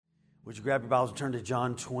Would you grab your Bibles and turn to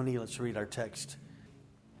John 20? Let's read our text.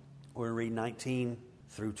 We're going to read 19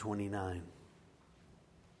 through 29.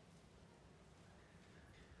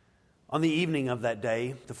 On the evening of that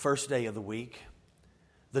day, the first day of the week,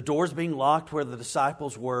 the doors being locked where the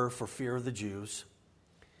disciples were for fear of the Jews,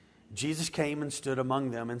 Jesus came and stood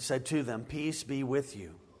among them and said to them, "Peace be with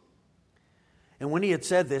you." And when he had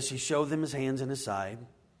said this, he showed them his hands and his side.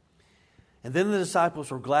 And then the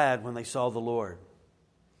disciples were glad when they saw the Lord.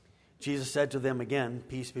 Jesus said to them again,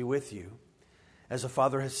 "Peace be with you. As the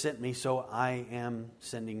Father has sent me, so I am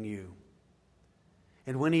sending you."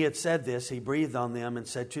 And when he had said this, he breathed on them and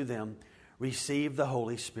said to them, "Receive the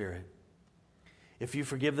Holy Spirit. If you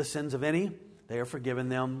forgive the sins of any, they are forgiven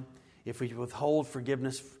them. If you withhold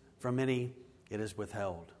forgiveness from any, it is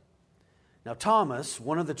withheld." Now Thomas,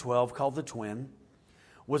 one of the 12, called the twin,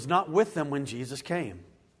 was not with them when Jesus came.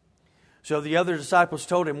 So the other disciples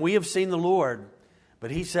told him, "We have seen the Lord." But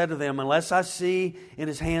he said to them, "Unless I see in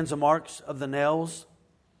his hands the marks of the nails,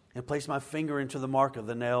 and place my finger into the mark of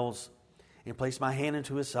the nails, and place my hand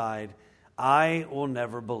into his side, I will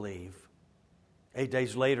never believe." 8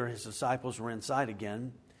 days later, his disciples were inside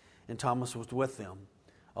again, and Thomas was with them.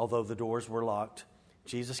 Although the doors were locked,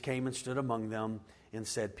 Jesus came and stood among them and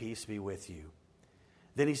said, "Peace be with you."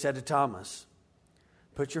 Then he said to Thomas,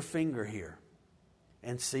 "Put your finger here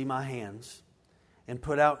and see my hands, and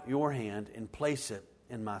put out your hand and place it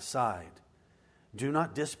in my side. Do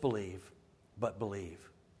not disbelieve, but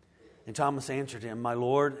believe." And Thomas answered him, "My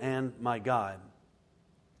Lord and my God."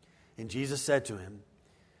 And Jesus said to him,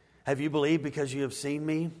 "Have you believed because you have seen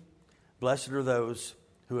me? Blessed are those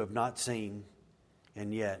who have not seen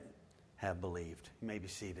and yet have believed." You may be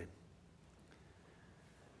seated.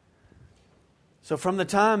 So from the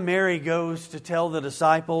time Mary goes to tell the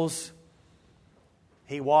disciples,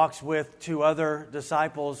 he walks with 2 other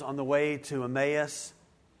disciples on the way to Emmaus.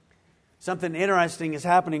 Something interesting is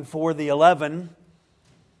happening for the 11.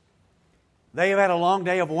 They have had a long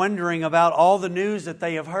day of wondering about all the news that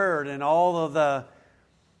they have heard and all of the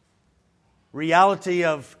reality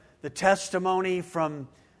of the testimony from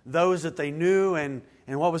those that they knew and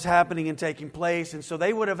what was happening and taking place. And so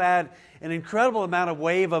they would have had an incredible amount of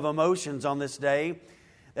wave of emotions on this day.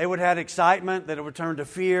 They would have had excitement that it would turn to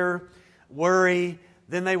fear, worry.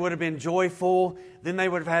 Then they would have been joyful. Then they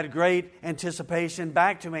would have had great anticipation,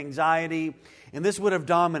 back to anxiety. And this would have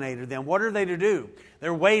dominated them. What are they to do?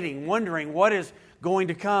 They're waiting, wondering what is going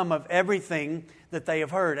to come of everything that they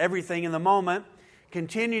have heard. Everything in the moment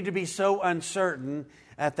continued to be so uncertain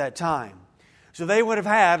at that time. So they would have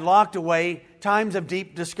had locked away times of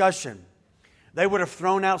deep discussion. They would have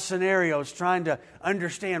thrown out scenarios trying to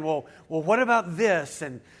understand, well, what about this?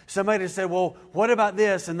 And somebody said, well, what about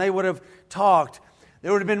this? And they would have talked.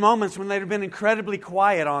 There would have been moments when they'd have been incredibly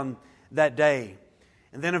quiet on that day.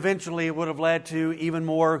 And then eventually it would have led to even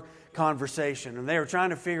more conversation. And they were trying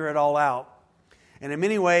to figure it all out. And in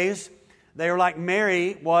many ways, they were like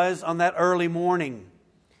Mary was on that early morning.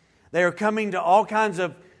 They are coming to all kinds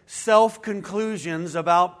of self-conclusions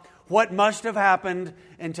about what must have happened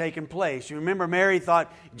and taken place. You remember Mary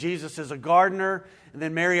thought Jesus is a gardener. And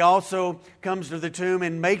then Mary also comes to the tomb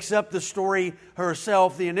and makes up the story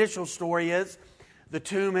herself. The initial story is the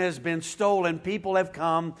tomb has been stolen. People have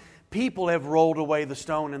come. People have rolled away the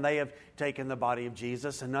stone and they have taken the body of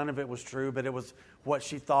Jesus. And none of it was true, but it was what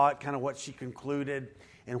she thought, kind of what she concluded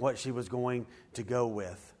and what she was going to go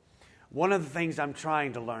with. One of the things I'm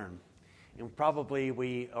trying to learn, and probably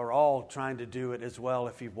we are all trying to do it as well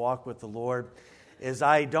if you've walked with the Lord, is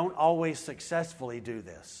I don't always successfully do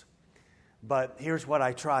this. But here's what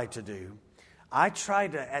I try to do. I try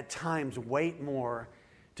to at times wait more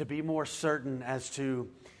to be more certain as to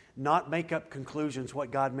not make up conclusions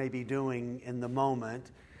what God may be doing in the moment,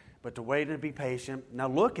 but to wait and be patient. Now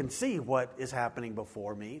look and see what is happening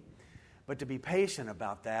before me, but to be patient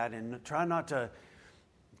about that and try not to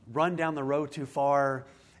run down the road too far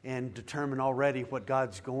and determine already what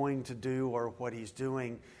God's going to do or what He's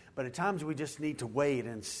doing. But at times we just need to wait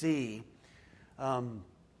and see, and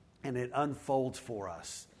it unfolds for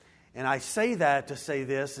us. And I say that to say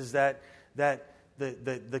this, is that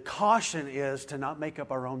the caution is to not make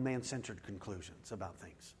up our own man-centered conclusions about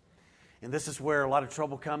things. And this is where a lot of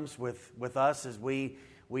trouble comes with us, as we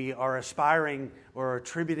are aspiring or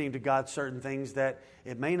attributing to God certain things that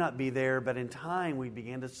it may not be there, but in time we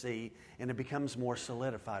begin to see, and it becomes more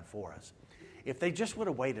solidified for us. If they just would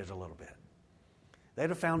have waited a little bit, they'd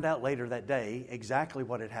have found out later that day exactly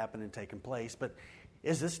what had happened and taken place. But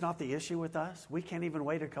is this not the issue with us? We can't even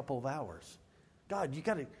wait a couple of hours. God, you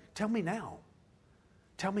got to tell me now.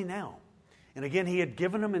 Tell me now. And again, He had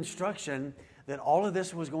given them instruction that all of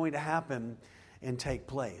this was going to happen and take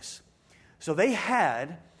place. So they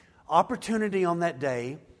had opportunity on that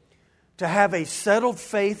day to have a settled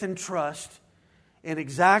faith and trust in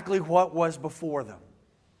exactly what was before them.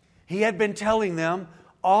 He had been telling them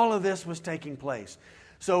all of this was taking place.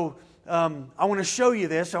 So I want to show you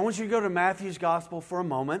this. I want you to go to Matthew's Gospel for a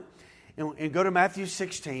moment and go to Matthew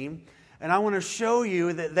 16. And I want to show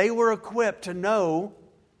you that they were equipped to know,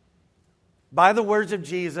 by the words of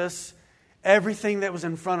Jesus, everything that was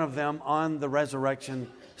in front of them on the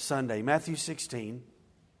Resurrection Sunday. Matthew 16.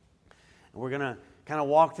 And we're going to kind of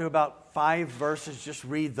walk through about 5 verses, just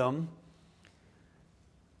read them,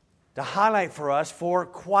 to highlight for us, for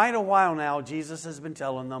quite a while now, Jesus has been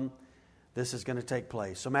telling them this is going to take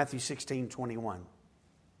place. So Matthew 16:21.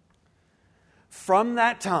 From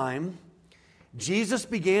that time, Jesus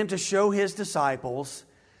began to show His disciples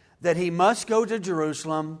that He must go to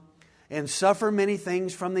Jerusalem and suffer many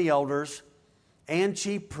things from the elders and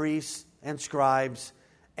chief priests and scribes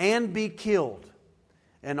and be killed,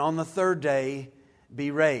 and on the third day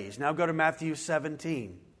be raised. Now go to Matthew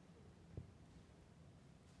 17.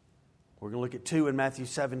 We're going to look at 2 in Matthew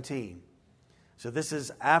 17. So this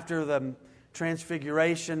is after the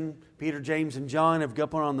transfiguration. Peter, James, and John have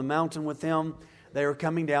gone on the mountain with Him. They were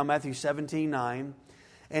coming down, Matthew 17:9.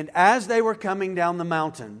 And as they were coming down the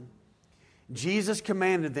mountain, Jesus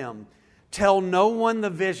commanded them, tell no one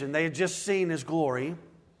the vision. They had just seen His glory.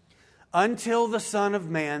 Until the Son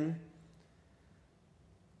of Man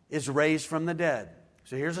is raised from the dead.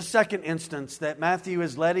 So here's a second instance that Matthew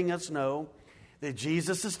is letting us know that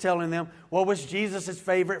Jesus is telling them what was Jesus'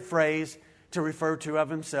 favorite phrase to refer to of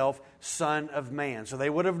Himself, Son of Man. So they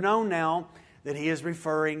would have known now that He is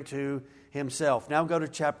referring to Himself. Now go to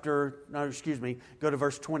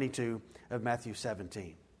verse 22 of Matthew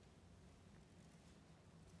 17.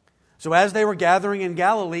 So as they were gathering in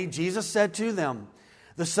Galilee, Jesus said to them,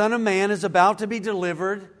 the Son of Man is about to be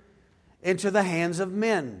delivered into the hands of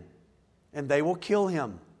men, and they will kill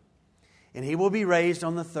Him. And He will be raised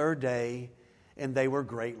on the third day. And they were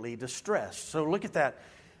greatly distressed. So look at that.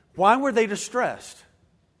 Why were they distressed?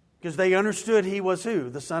 Because they understood He was who?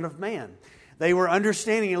 The Son of Man. They were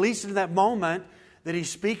understanding, at least in that moment, that He's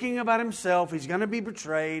speaking about Himself. He's going to be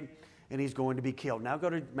betrayed and He's going to be killed. Now go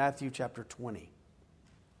to Matthew chapter 20.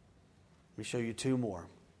 Let me show you 2 more.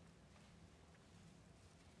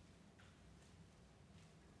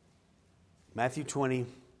 Matthew 20,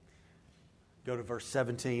 go to verse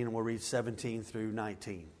 17, and we'll read 17 through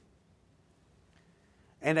 19.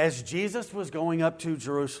 And as Jesus was going up to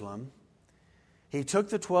Jerusalem, He took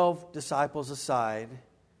the 12 disciples aside,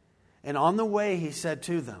 and on the way He said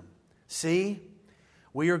to them, see,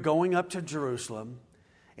 we are going up to Jerusalem,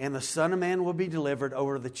 and the Son of Man will be delivered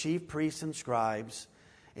over to the chief priests and scribes,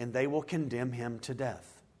 and they will condemn Him to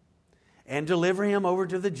death, and deliver Him over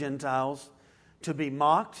to the Gentiles to be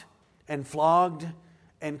mocked and flogged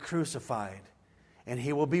and crucified, and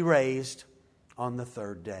He will be raised on the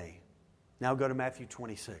third day. Now go to Matthew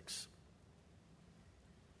 26.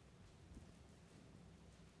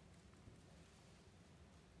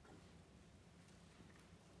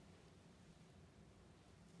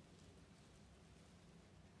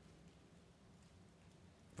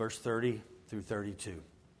 Verse 30 through 32.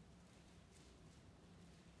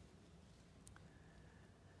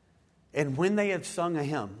 And when they had sung a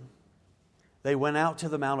hymn, they went out to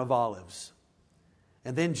the Mount of Olives.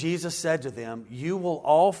 And then Jesus said to them, you will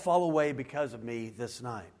all fall away because of me this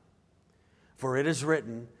night. For it is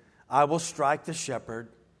written, I will strike the shepherd,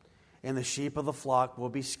 and the sheep of the flock will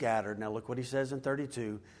be scattered. Now look what He says in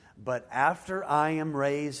 32. But after I am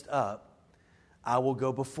raised up, I will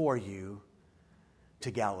go before you to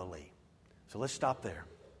Galilee. So let's stop there.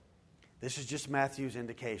 This is just Matthew's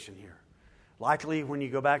indication here. Likely when you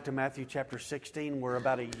go back to Matthew chapter 16, we're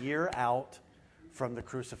about a year out from the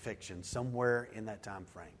crucifixion, somewhere in that time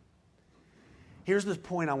frame. Here's the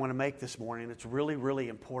point I want to make this morning. It's really, really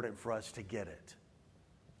important for us to get it.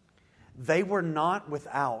 They were not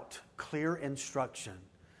without clear instruction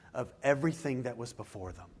of everything that was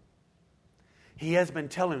before them. He has been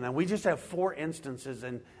telling them. We just have 4 instances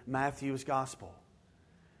in Matthew's gospel.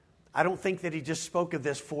 I don't think that He just spoke of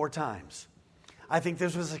this 4 times. I think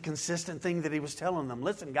this was a consistent thing that He was telling them.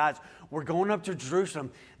 Listen, guys, we're going up to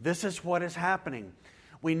Jerusalem. This is what is happening.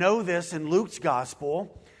 We know this in Luke's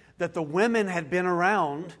gospel, that the women had been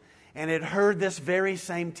around and had heard this very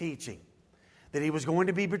same teaching. That He was going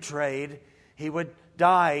to be betrayed, He would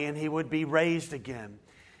die, and He would be raised again.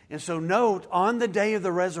 And so note, on the day of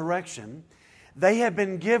the resurrection, they had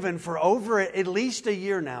been given for over at least a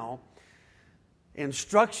year now,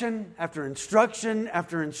 instruction after instruction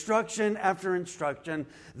after instruction after instruction.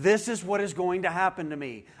 This is what is going to happen to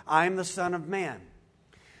me. I am the Son of Man.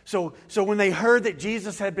 So when they heard that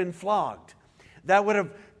Jesus had been flogged, that would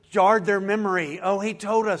have jarred their memory. Oh, he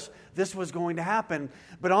told us this was going to happen.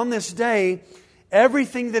 But on this day,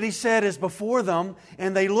 everything that he said is before them,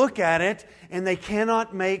 and they look at it, and they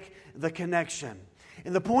cannot make the connection.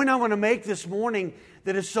 And the point I want to make this morning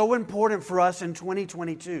that is so important for us in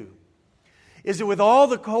 2022 is that with all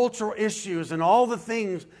the cultural issues and all the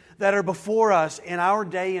things that are before us in our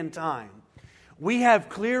day and time, we have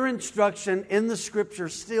clear instruction in the Scripture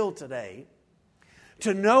still today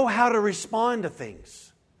to know how to respond to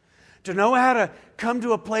things, to know how to come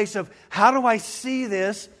to a place of how do I see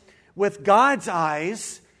this with God's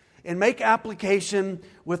eyes and make application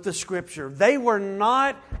with the Scripture. They were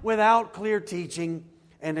not without clear teaching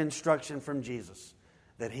and instruction from Jesus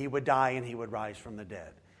that He would die and He would rise from the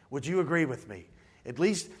dead. Would you agree with me? At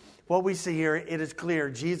least what we see here, it is clear.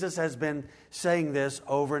 Jesus has been saying this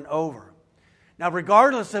over and over. Now,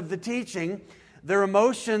 regardless of the teaching, their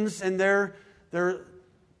emotions and their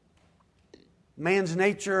man's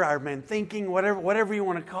nature, our man thinking, whatever you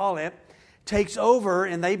want to call it, takes over,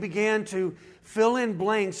 and they began to fill in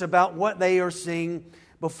blanks about what they are seeing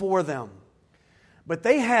before them. But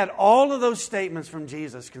they had all of those statements from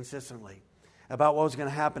Jesus consistently about what was going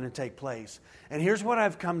to happen and take place. And here's what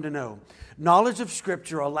I've come to know. Knowledge of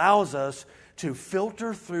Scripture allows us to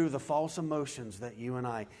filter through the false emotions that you and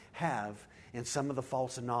I have and some of the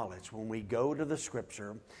false knowledge. When we go to the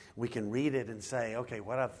Scripture, we can read it and say, okay,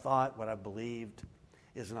 what I've thought, what I've believed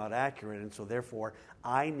is not accurate, and so therefore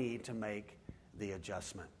I need to make the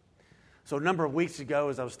adjustment. So a number of weeks ago,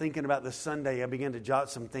 as I was thinking about this Sunday, I began to jot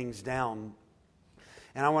some things down.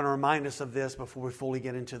 And I want to remind us of this before we fully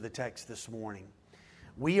get into the text this morning.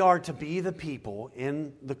 We are to be the people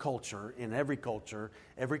in the culture, in every culture,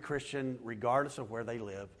 every Christian, regardless of where they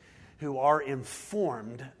live, who are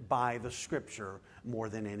informed by the Scripture more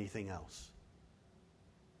than anything else.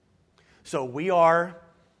 So we are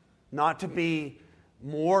not to be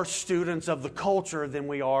more students of the culture than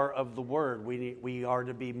we are of the Word. We are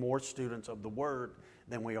to be more students of the Word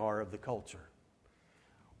than we are of the culture.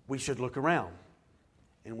 We should look around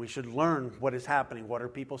and we should learn what is happening. What are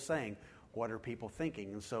people saying? What are people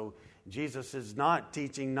thinking? And so Jesus is not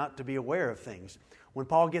teaching not to be aware of things. When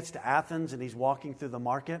Paul gets to Athens and he's walking through the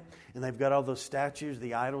market and they've got all those statues,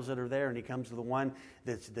 the idols that are there, and he comes to the one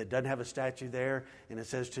that doesn't have a statue there, and it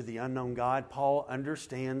says to the unknown God, Paul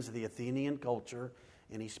understands the Athenian culture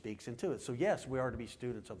and he speaks into it. So yes, we are to be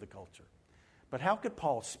students of the culture. But how could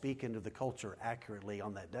Paul speak into the culture accurately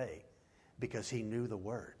on that day? Because he knew the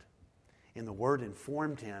Word. And the Word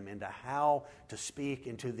informed him into how to speak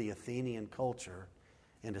into the Athenian culture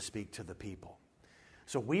and to speak to the people.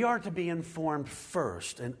 So we are to be informed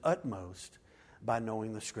first and utmost by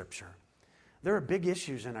knowing the Scripture. There are big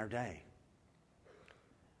issues in our day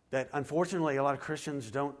that unfortunately a lot of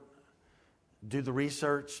Christians don't do the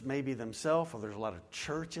research maybe themselves, or there's a lot of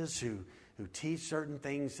churches who teach certain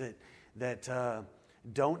things that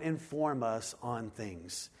don't inform us on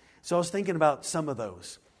things. So I was thinking about some of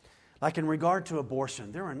those. Like in regard to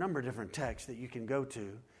abortion, there are a number of different texts that you can go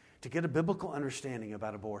to get a biblical understanding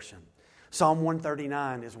about abortion. Psalm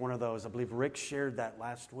 139 is one of those. I believe Rick shared that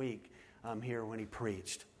last week here when he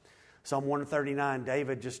preached. Psalm 139,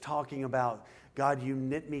 David just talking about, God, you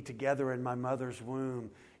knit me together in my mother's womb.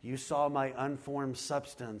 You saw my unformed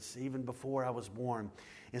substance even before I was born.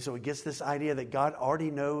 And so it gets this idea that God already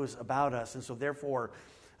knows about us. And so therefore,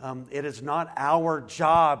 it is not our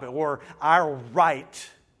job or our right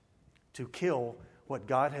to kill what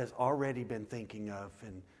God has already been thinking of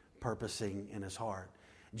and purposing in His heart.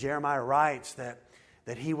 Jeremiah writes that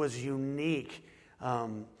he was unique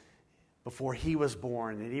before he was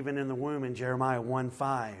born, and even in the womb in Jeremiah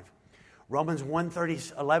 1:5. Romans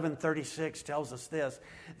 11:36 tells us this,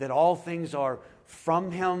 that all things are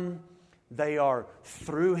from Him, they are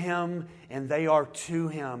through Him, and they are to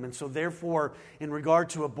Him. And so therefore, in regard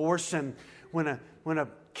to abortion, when a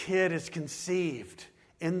kid is conceived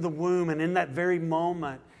in the womb and in that very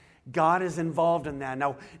moment, God is involved in that.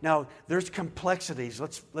 Now there's complexities.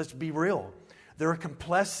 Let's be real. There are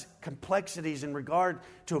complexities in regard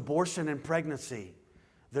to abortion and pregnancy.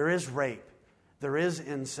 There is rape. There is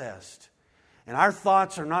incest. And our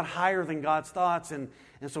thoughts are not higher than God's thoughts. And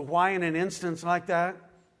so why in an instance like that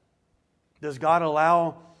does God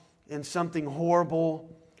allow in something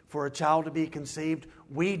horrible for a child to be conceived?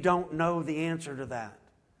 We don't know the answer to that.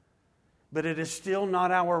 But it is still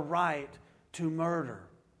not our right to murder.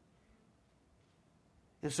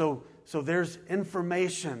 And so there's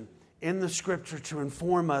information in the Scripture to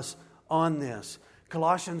inform us on this.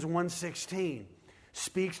 Colossians 1:16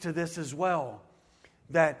 speaks to this as well,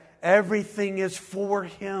 that everything is for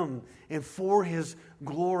Him and for His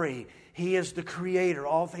glory. He is the creator.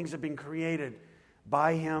 All things have been created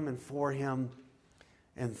by Him and for Him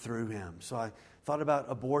and through Him. So I thought about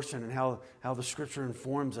abortion and how the Scripture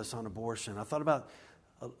informs us on abortion. I thought about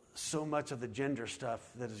so much of the gender stuff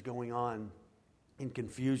that is going on in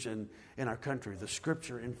confusion in our country. The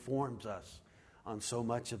Scripture informs us on so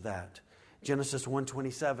much of that. Genesis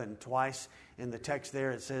 1:27, twice in the text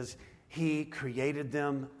there it says, He created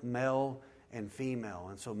them male and female.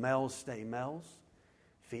 And so males stay males,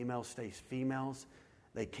 females stay females.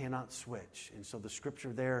 They cannot switch. And so the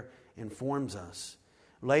Scripture there informs us.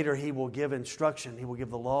 Later He will give instruction. He will give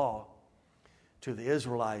the law to the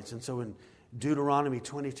Israelites. And so in Deuteronomy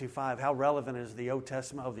 22:5, how relevant is the Old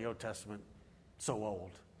Testament? Oh, the Old Testament, so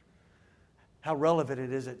old. How relevant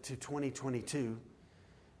is it to 2022?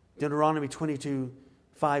 Deuteronomy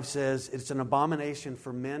 22:5 says, it's an abomination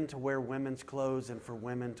for men to wear women's clothes and for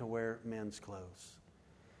women to wear men's clothes.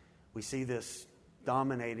 We see this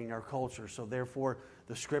dominating our culture, so therefore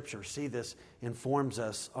the Scripture, see this, informs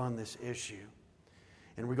us on this issue.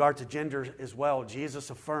 In regard to gender as well, Jesus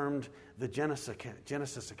affirmed the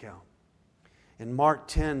Genesis account. In Mark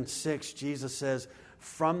 10:6, Jesus says,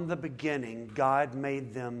 from the beginning, God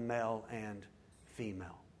made them male and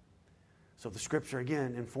female. So the Scripture,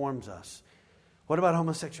 again, informs us. What about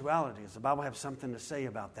homosexuality? Does the Bible have something to say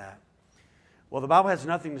about that? Well, the Bible has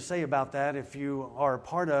nothing to say about that if you are a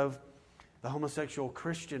part of the homosexual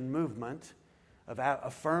Christian movement, of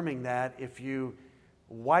affirming that, if you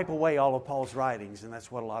wipe away all of Paul's writings, and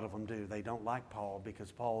that's what a lot of them do. They don't like Paul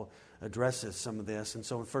because Paul addresses some of this. And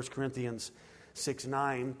so in 1 Corinthians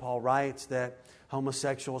 6:9, Paul writes that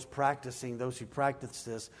homosexuals practicing, those who practice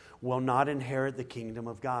this, will not inherit the kingdom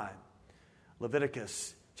of God.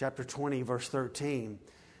 Leviticus chapter 20, verse 13,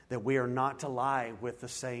 that we are not to lie with the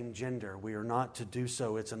same gender. We are not to do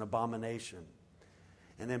so. It's an abomination.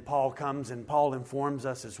 And then Paul comes and Paul informs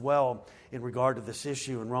us as well in regard to this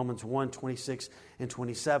issue in Romans 1:26 and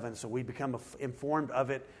 27. So we become informed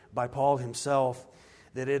of it by Paul himself,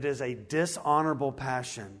 that it is a dishonorable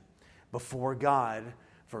passion before God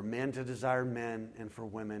for men to desire men and for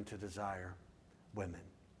women to desire women.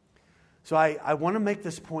 So I want to make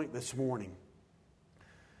this point this morning.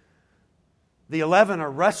 The 11 are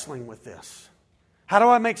wrestling with this. How do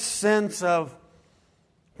I make sense of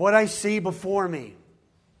what I see before me?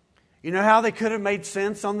 You know how they could have made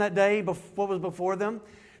sense on that day, what was before them?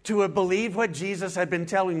 To have believed what Jesus had been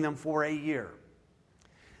telling them for a year.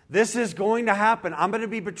 This is going to happen. I'm going to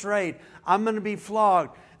be betrayed. I'm going to be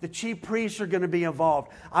flogged. The chief priests are going to be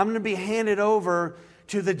involved. I'm going to be handed over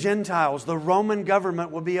to the Gentiles. The Roman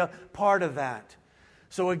government will be a part of that.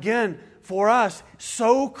 So again, for us,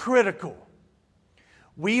 so critical.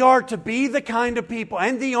 We are to be the kind of people,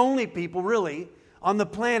 and the only people really, on the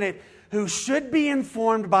planet who should be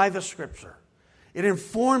informed by the Scripture. It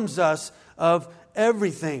informs us of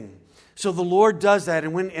everything. So the Lord does that.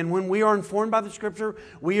 And when we are informed by the Scripture,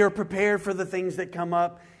 we are prepared for the things that come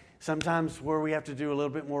up. Sometimes where we have to do a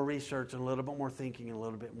little bit more research and a little bit more thinking and a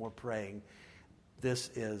little bit more praying. This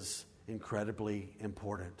is incredibly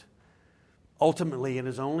important. Ultimately, it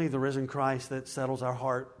is only the risen Christ that settles our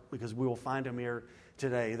heart, because we will find Him here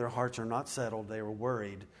today. Their hearts are not settled. They were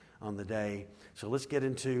worried on the day. So let's get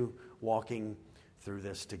into walking through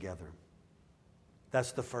this together.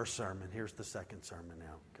 That's the first sermon. Here's the second sermon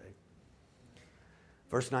now. Okay.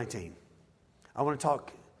 Verse 19. I want to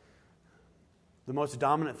talk. The most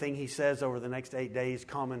dominant thing he says over the next 8 days,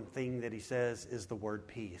 common thing that he says, is the word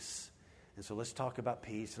peace. And so let's talk about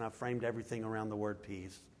peace. And I've framed everything around the word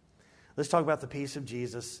peace. Let's talk about the peace of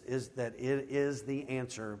Jesus, is that it is the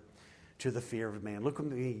answer to the fear of man. Look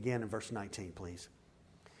with me again in verse 19, please.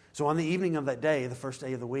 So on the evening of that day, the first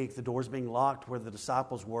day of the week, the doors being locked where the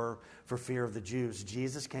disciples were for fear of the Jews,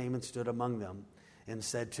 Jesus came and stood among them and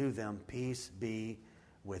said to them, peace be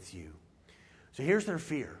with you. So here's their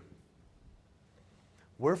fear.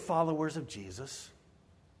 We're followers of Jesus.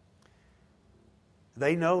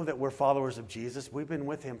 They know that we're followers of Jesus. We've been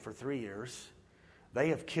with Him for 3 years. They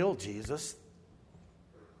have killed Jesus.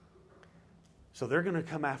 So they're going to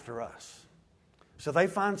come after us. So they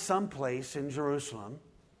find some place in Jerusalem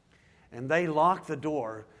and they lock the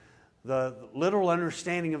door. The literal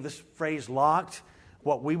understanding of this phrase locked,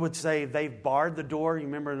 what we would say they've barred the door. You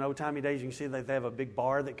remember in old-timey days you can see that they have a big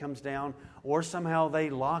bar that comes down. Or somehow they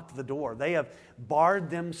locked the door. They have barred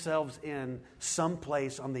themselves in some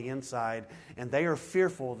place on the inside. And they are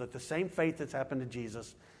fearful that the same fate that's happened to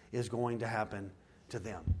Jesus is going to happen to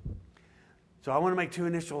them. So I want to make 2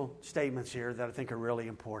 initial statements here that I think are really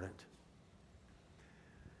important.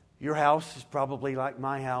 Your house is probably like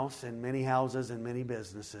my house and many houses and many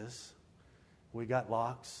businesses. We got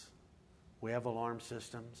locks. We have alarm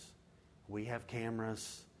systems. We have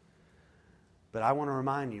cameras. But I want to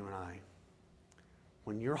remind you and I,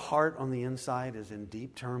 when your heart on the inside is in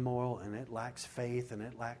deep turmoil and it lacks faith and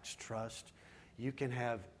it lacks trust, you can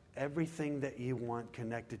have everything that you want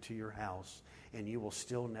connected to your house and you will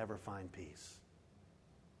still never find peace.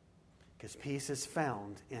 Because peace is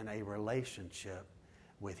found in a relationship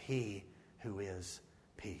with He who is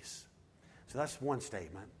peace. So that's one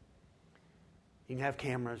statement. You can have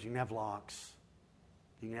cameras, you can have locks,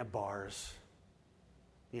 you can have bars,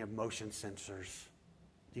 you can have motion sensors,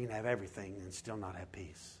 you can have everything and still not have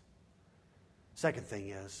peace. Second thing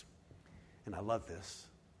is, and I love this,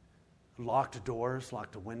 locked doors,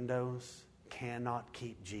 locked windows cannot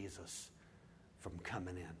keep Jesus from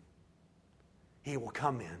coming in. He will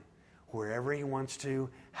come in wherever He wants to,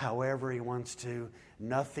 however He wants to.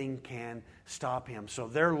 Nothing can stop Him. So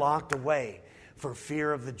they're locked away for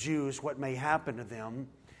fear of the Jews, what may happen to them,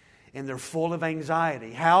 and they're full of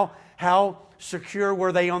anxiety. How secure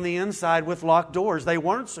were they on the inside with locked doors? They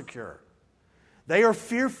weren't secure. They are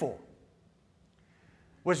fearful.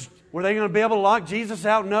 Were they going to be able to lock Jesus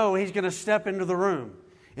out? No, He's going to step into the room,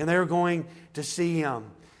 and they're going to see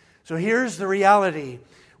Him. So here's the reality.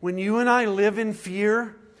 When you and I live in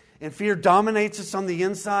fear, and fear dominates us on the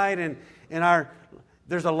inside, and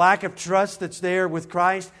there's a lack of trust that's there with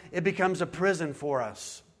Christ, it becomes a prison for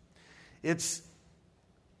us. It's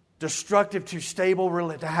destructive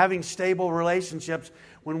to having stable relationships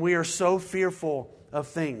when we are so fearful of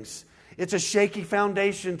things. It's a shaky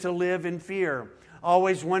foundation to live in fear,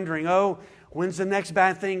 always wondering, when's the next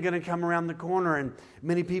bad thing going to come around the corner? And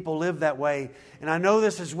many people live that way. And I know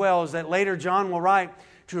this as well, is that later John will write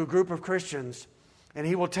to a group of Christians, and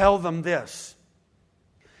he will tell them this.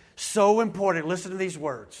 So important. Listen to these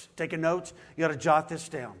words. Taking notes, you got to jot this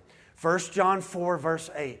down. 1 John 4, verse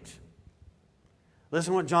 8.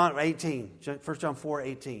 Listen what 1 John 4,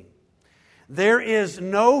 18. There is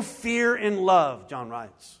no fear in love, John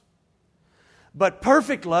writes. But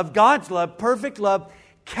perfect love, God's love, perfect love,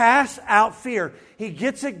 casts out fear. He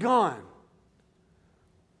gets it gone.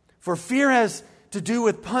 For fear has to do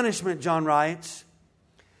with punishment, John writes.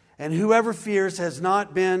 And whoever fears has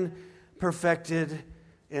not been perfected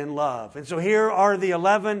in love. And so here are the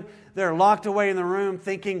 11. They're locked away in the room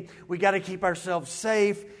thinking we got to keep ourselves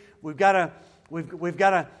safe. We've got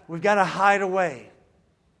to hide away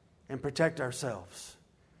and protect ourselves.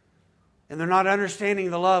 And they're not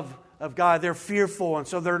understanding the love of God. They're fearful, and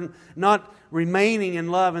so they're not remaining in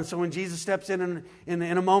love. And so when Jesus steps in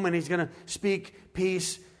a moment, He's going to speak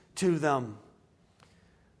peace to them.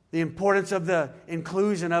 The importance of the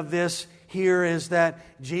inclusion of this here is that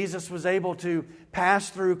Jesus was able to pass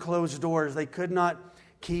through closed doors. They could not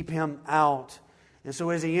keep Him out. And so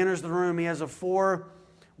as He enters the room, He has a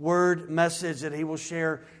 4-word message that He will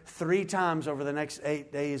share 3 times over the next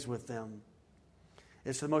 8 days with them.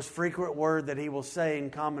 It's the most frequent word that He will say,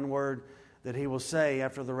 and common word that He will say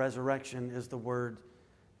after the resurrection is the word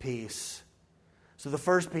peace. So the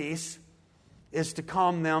first piece is to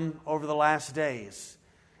calm them over the last days.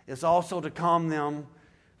 It's also to calm them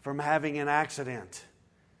from having an accident.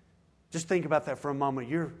 Just think about that for a moment.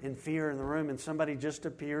 You're in fear in the room and somebody just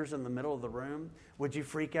appears in the middle of the room. Would you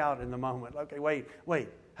freak out in the moment? Okay, wait,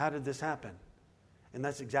 how did this happen? And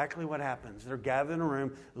that's exactly what happens. They're gathered in a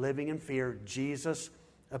room, living in fear. Jesus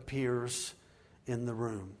appears in the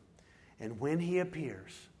room. And when He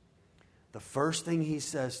appears, the first thing He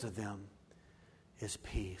says to them is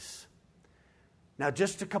peace. Now,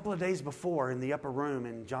 just a couple of days before in the upper room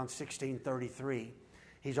in John 16:33,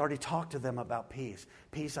 He's already talked to them about peace.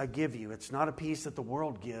 Peace I give you. It's not a peace that the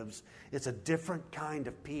world gives. It's a different kind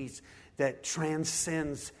of peace that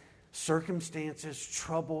transcends circumstances,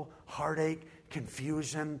 trouble, heartache,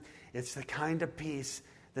 confusion. It's the kind of peace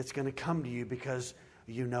that's going to come to you because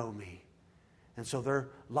you know me. And so they're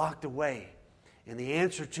locked away. And the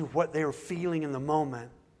answer to what they're feeling in the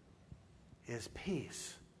moment is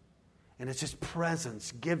peace. And it's His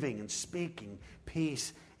presence giving and speaking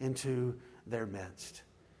peace into their midst.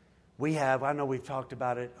 I know we've talked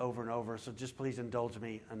about it over and over, so just please indulge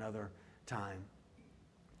me another time.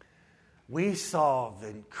 We saw the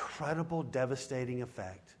incredible, devastating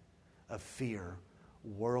effect of fear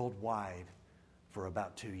worldwide for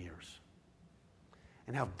about 2 years.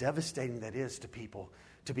 And how devastating that is to people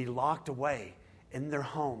to be locked away in their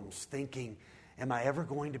homes thinking, am I ever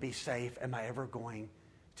going to be safe? Am I ever going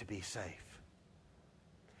to be safe?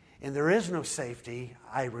 And there is no safety,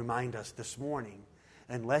 I remind us this morning,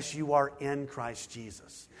 unless you are in Christ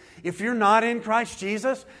Jesus. If you're not in Christ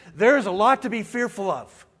Jesus, there is a lot to be fearful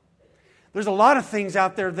of. There's a lot of things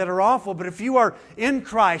out there that are awful, but if you are in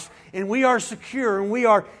Christ and we are secure and we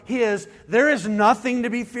are His, there is nothing to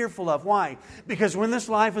be fearful of. Why? Because when this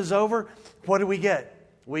life is over, what do we get?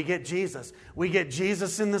 We get Jesus. We get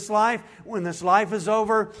Jesus in this life. When this life is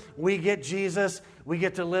over, we get Jesus. We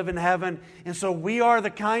get to live in heaven. And so we are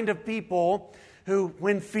the kind of people who,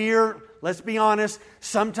 when fear, let's be honest,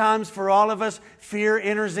 sometimes for all of us, fear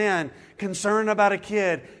enters in. Concern about a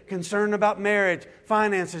kid, concern about marriage,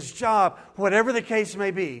 finances, job, whatever the case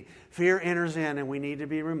may be, fear enters in, and we need to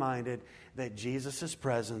be reminded that Jesus'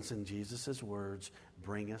 presence and Jesus' words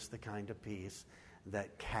bring us the kind of peace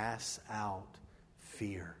that casts out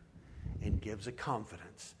fear and gives a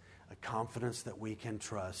confidence that we can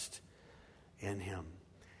trust in Him.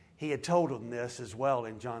 He had told them this as well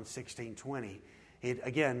in John 16:20.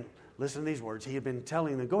 Again, listen to these words. He had been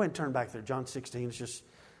telling them, go ahead and turn back there, John 16, it's just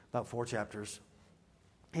about 4 chapters.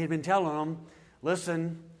 He had been telling them,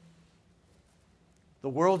 listen, the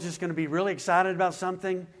world's just going to be really excited about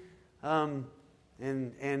something, and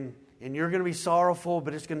you're going to be sorrowful,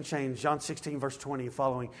 but it's going to change. John 16, verse 20 and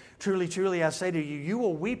following. Truly, truly, I say to you, you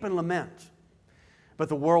will weep and lament, but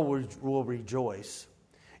the world will rejoice.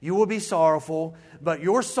 You will be sorrowful, but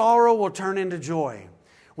your sorrow will turn into joy.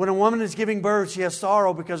 When a woman is giving birth, she has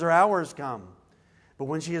sorrow because her hour has come. But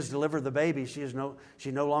when she has delivered the baby,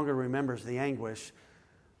 she no longer remembers the anguish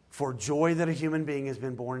for joy that a human being has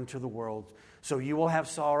been born into the world. So you will have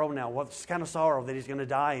sorrow now. What kind of sorrow? That he's going to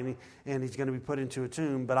die and he's going to be put into a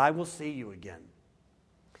tomb. But I will see you again.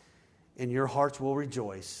 And your hearts will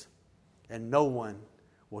rejoice. And no one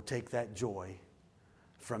will take that joy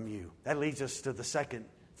from you. That leads us to the second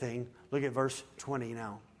thing. Look at verse 20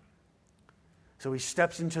 now. So he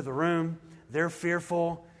steps into the room. They're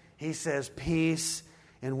fearful. He says, peace.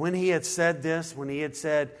 And when he had said this, when he had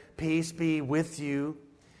said, peace be with you,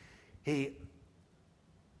 we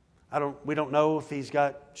don't know if he's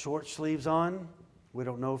got short sleeves on. We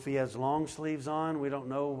don't know if he has long sleeves on. We don't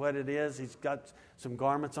know what it is. He's got some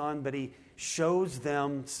garments on, but he shows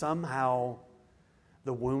them somehow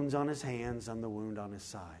the wounds on his hands and the wound on his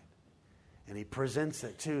side. And he presents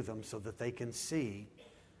it to them so that they can see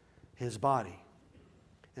his body.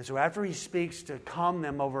 And so after he speaks to calm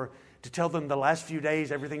them over, to tell them the last few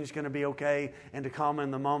days everything's going to be okay, and to calm in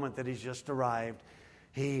the moment that he's just arrived,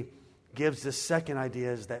 he gives this second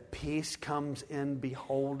idea, is that peace comes in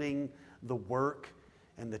beholding the work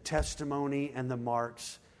and the testimony and the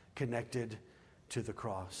marks connected to the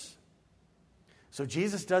cross. So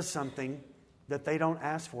Jesus does something that they don't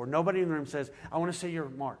ask for. Nobody in the room says, I want to see your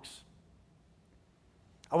marks.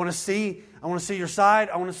 I want to see your side.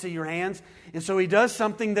 I want to see your hands. And so he does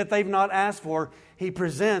something that they've not asked for. He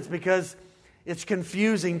presents, because it's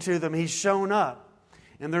confusing to them. He's shown up.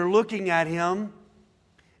 And they're looking at him.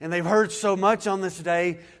 And they've heard so much on this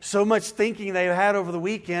day, so much thinking they've had over the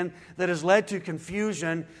weekend that has led to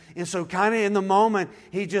confusion. And so kind of in the moment,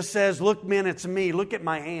 he just says, look, men, it's me. Look at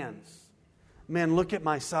my hands. Men, look at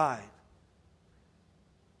my side.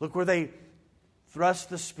 Look where they thrust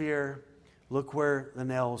the spear. Look where the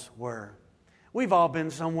nails were. We've all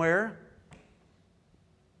been somewhere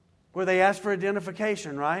where they ask for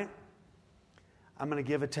identification, right? I'm going to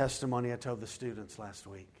give a testimony I told the students last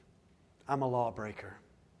week. I'm a lawbreaker.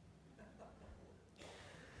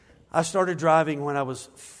 I started driving when I was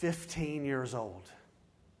 15 years old.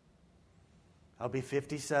 I'll be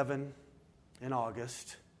 57 in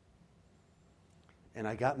August. And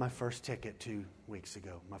I got my first ticket 2 weeks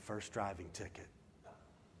ago, my first driving ticket.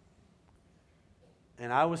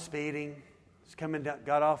 And I was speeding.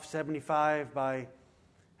 Got off 75 by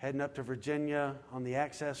heading up to Virginia on the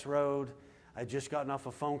access road. I'd just gotten off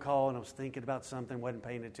a phone call and I was thinking about something, wasn't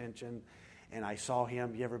paying attention. And I saw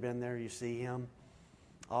him. You ever been there? You see him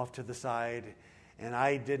off to the side. And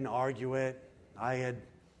I didn't argue it. I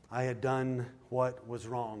had done what was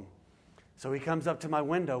wrong. So he comes up to my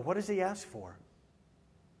window. What does he ask for?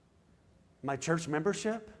 My church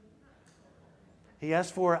membership? He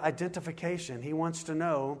asked for identification. He wants to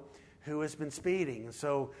know who has been speeding. And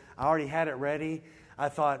so I already had it ready. I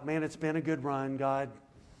thought, man, it's been a good run, God,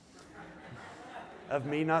 of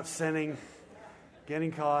me not sinning,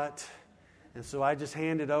 getting caught. And so I just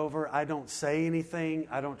hand it over. I don't say anything.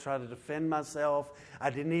 I don't try to defend myself. I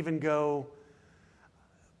didn't even go,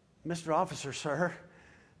 Mr. Officer, sir,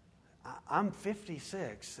 I'm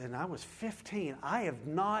 56 and I was 15. I have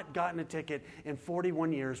not gotten a ticket in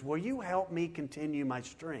 41 years. Will you help me continue my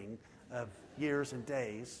string of years and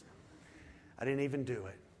days? I didn't even do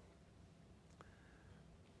it.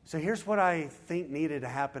 So here's what I think needed to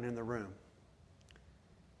happen in the room.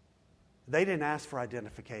 They didn't ask for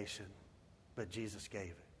identification, but Jesus gave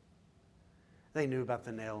it. They knew about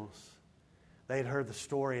the nails. They had heard the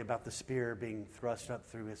story about the spear being thrust up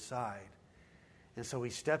through his side. And so he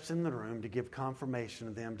steps in the room to give confirmation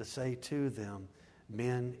to them, to say to them,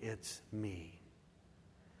 "Men, it's me."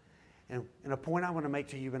 And a point I want to make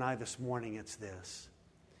to you and I this morning, it's this.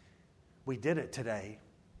 We did it today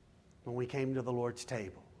when we came to the Lord's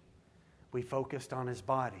table. We focused on his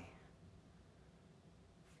body.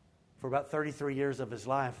 For about 33 years of his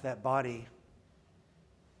life, that body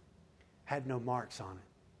had no marks on it.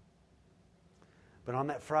 But on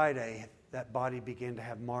that Friday, that body began to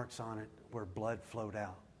have marks on it where blood flowed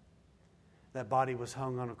out. That body was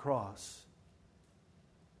hung on a cross.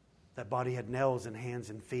 That body had nails in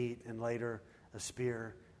hands and feet, and later a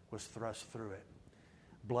spear was thrust through it.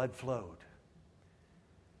 Blood flowed.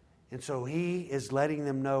 And so he is letting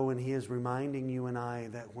them know, and he is reminding you and I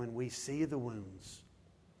that when we see the wounds,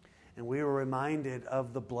 and we were reminded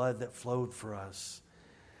of the blood that flowed for us,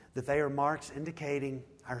 that they are marks indicating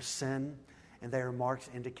our sin, and they are marks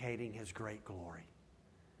indicating his great glory.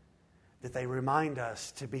 That they remind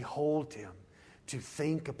us to behold him, to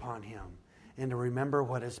think upon him, and to remember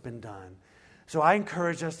what has been done. So I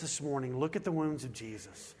encourage us this morning, look at the wounds of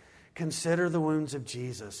Jesus. Consider the wounds of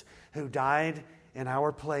Jesus, who died in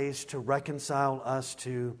our place to reconcile us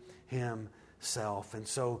to himself. And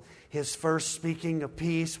so his first speaking of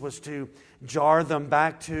peace was to jar them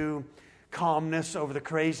back to calmness over the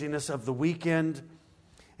craziness of the weekend.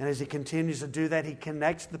 And as he continues to do that, he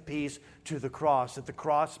connects the peace to the cross, that the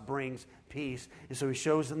cross brings peace. And so he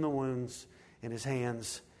shows them the wounds in his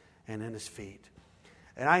hands and in his feet.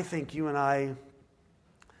 And I think you and I,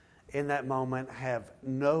 in that moment, have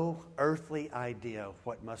no earthly idea of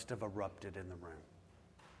what must have erupted in the room.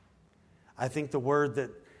 I think the word that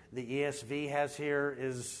the ESV has here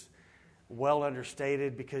is well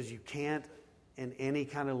understated, because you can't, in any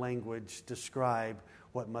kind of language, describe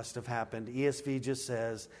what must have happened. ESV just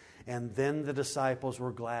says, "And then the disciples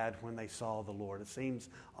were glad when they saw the Lord." It seems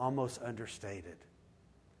almost understated.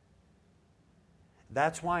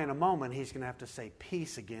 That's why in a moment he's going to have to say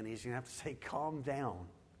peace again. He's going to have to say calm down,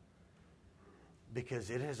 because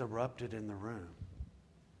it has erupted in the room.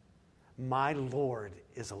 My Lord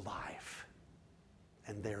is alive.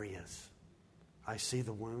 And there he is. I see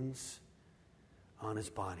the wounds on his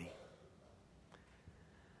body.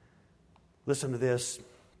 Listen to this.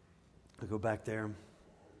 I'll go back there.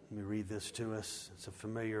 Let me read this to us. It's a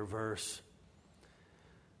familiar verse.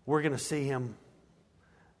 We're going to see him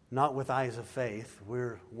not with eyes of faith.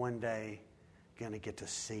 We're one day going to get to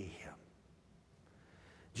see him.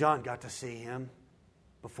 John got to see him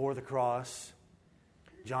before the cross.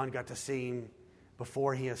 John got to see him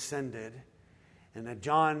before he ascended. And that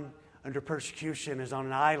John, under persecution, is on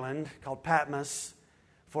an island called Patmos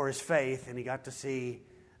for his faith, and he got to see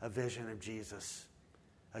a vision of Jesus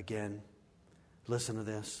again. Listen to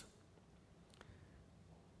this.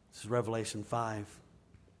 This is Revelation 5.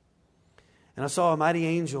 "And I saw a mighty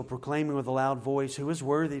angel proclaiming with a loud voice, 'Who is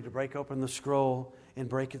worthy to break open the scroll and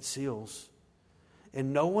break its seals?'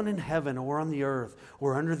 And no one in heaven or on the earth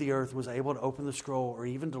or under the earth was able to open the scroll or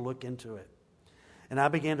even to look into it. And I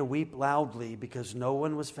began to weep loudly, because no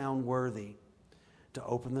one was found worthy to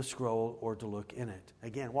open the scroll or to look in it."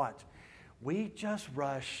 Again, watch. We just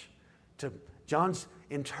rush to John's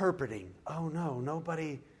interpreting. Oh no,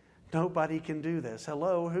 nobody can do this.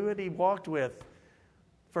 Hello, who had he walked with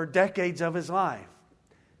for decades of his life?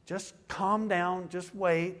 Just calm down, just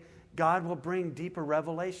wait. God will bring deeper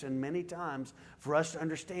revelation many times for us to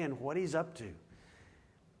understand what he's up to.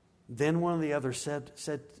 Then one of the elders said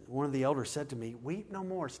to me, "Weep no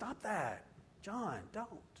more." Stop that. John,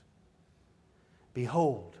 don't.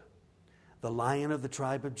 "Behold, the Lion of the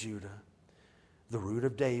tribe of Judah, the Root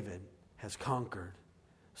of David, has conquered,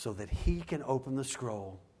 so that he can open the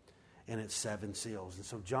scroll and its 7 seals." And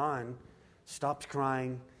so John stops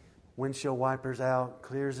crying, windshield wipers out,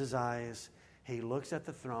 clears his eyes. He looks at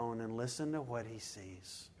the throne and listen to what he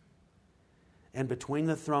sees. "And between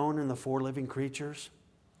the throne and the 4 living creatures,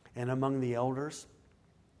 and among the elders,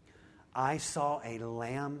 I saw a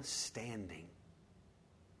lamb standing,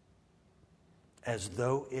 as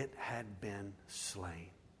though it had been slain."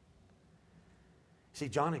 See,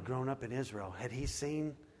 John had grown up in Israel. Had he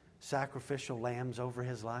seen sacrificial lambs over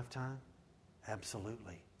his lifetime?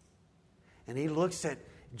 Absolutely. And he looks at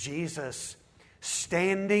Jesus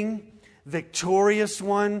standing, victorious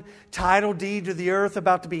one, title deed to the earth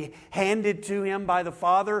about to be handed to him by the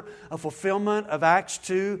Father, a fulfillment of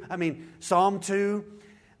Psalm 2,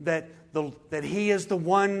 that he is the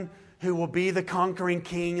one who will be the conquering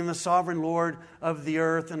king and the sovereign Lord of the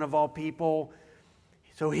earth and of all people.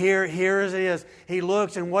 So here it is. He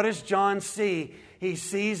looks, and what does John see? He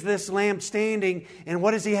sees this lamb standing, and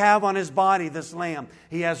what does he have on his body, this lamb?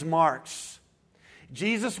 He has marks.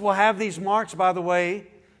 Jesus will have these marks, by the way,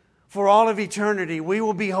 for all of eternity. We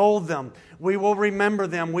will behold them. We will remember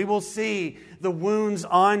them. We will see the wounds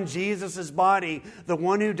on Jesus' body, the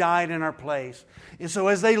one who died in our place. And so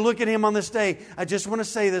as they look at him on this day, I just want to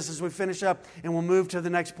say this as we finish up and we'll move to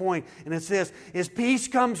the next point. And it's this, is peace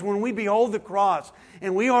comes when we behold the cross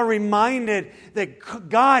and we are reminded that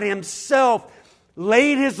God Himself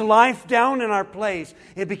laid His life down in our place.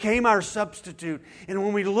 It became our substitute. And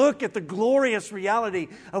when we look at the glorious reality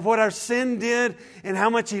of what our sin did and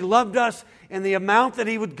how much He loved us and the amount that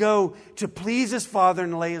He would go to please His Father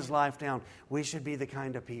and lay His life down, we should be the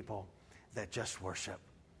kind of people that just worship,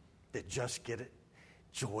 that just get it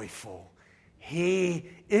joyful. He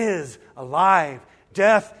is alive.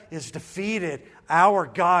 Death is defeated. Our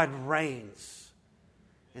God reigns.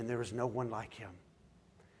 And there is no one like Him.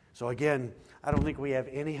 So again, I don't think we have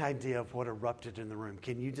any idea of what erupted in the room.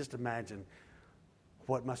 Can you just imagine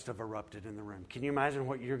what must have erupted in the room? Can you imagine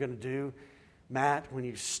what you're going to do, Matt, when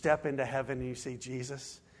you step into heaven and you see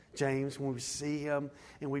Jesus? James, when we see Him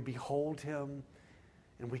and we behold Him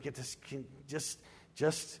and we get to just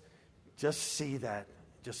see that,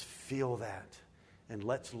 just feel that, and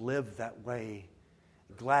let's live that way.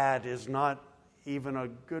 Glad is not even a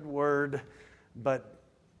good word, but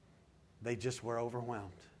they just were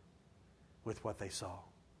overwhelmed with what they saw.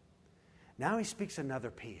 Now He speaks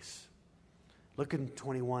another peace. Look in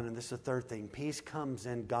 21, and this is the third thing. Peace comes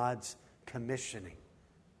in God's commissioning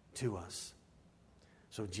to us.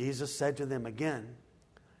 So Jesus said to them again,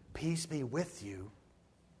 peace be with you.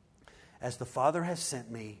 As the Father has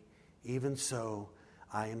sent me, even so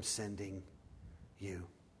I am sending you.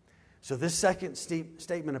 So this second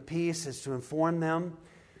statement of peace is to inform them.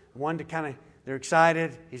 One, to they're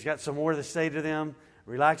excited. He's got some more to say to them.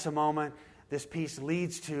 Relax a moment. This peace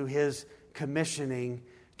leads to His commissioning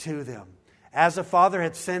to them. As the Father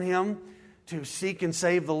had sent Him to seek and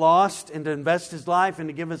save the lost and to invest His life and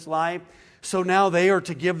to give His life, so now they are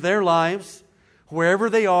to give their lives wherever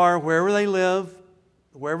they are, wherever they live,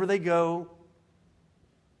 wherever they go,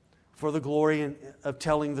 for the glory of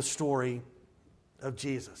telling the story of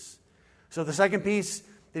Jesus. So the second piece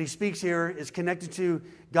that He speaks here is connected to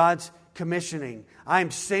God's commissioning. I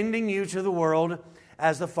am sending you to the world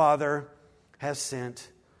as the Father has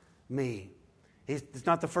sent me. It's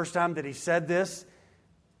not the first time that He said this.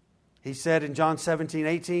 He said in John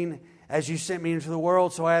 17:18, as you sent me into the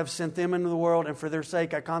world, so I have sent them into the world, and for their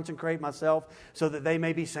sake I consecrate myself so that they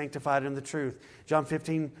may be sanctified in the truth. John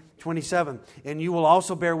 15:27, and you will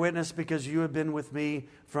also bear witness because you have been with me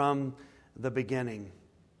from the beginning.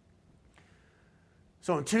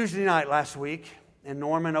 So on Tuesday night last week in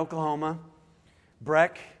Norman, Oklahoma,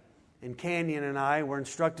 Breck and Canyon and I were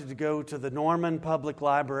instructed to go to the Norman Public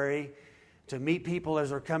Library to meet people as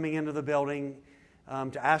they're coming into the building,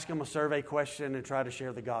 to ask them a survey question and try to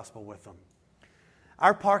share the gospel with them.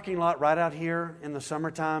 Our parking lot right out here in the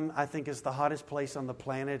summertime, I think, is the hottest place on the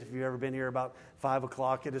planet. If you've ever been here about 5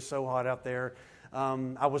 o'clock, it is so hot out there.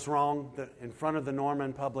 I was wrong. In front of the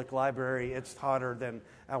Norman Public Library, it's hotter than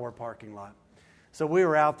our parking lot. So we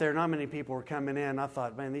were out there. Not many people were coming in. I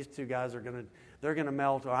thought, man, these two guys they're going to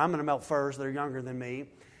melt, or I'm going to melt first. They're younger than me.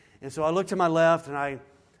 And so I looked to my left, and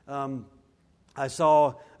I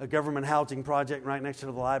saw a government housing project right next to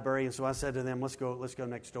the library. And so I said to them, let's go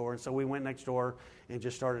next door. And so we went next door and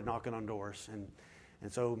just started knocking on doors.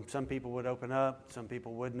 And so some people would open up, some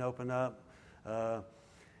people wouldn't open up.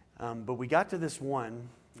 But we got to this one,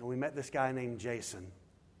 and we met this guy named Jason.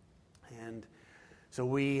 And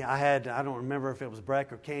so I don't remember if it was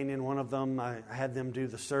Breck or Canyon, one of them. I had them do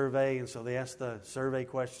the survey, and so they asked the survey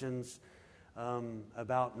questions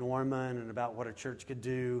about Norman and about what a church could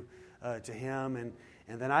do to him.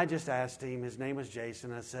 And then I just asked him, his name was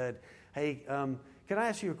Jason, I said, hey, can I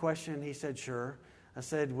ask you a question? He said, sure. I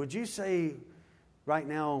said, would you say right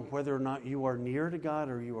now whether or not you are near to God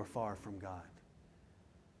or you are far from God?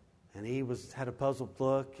 And he had a puzzled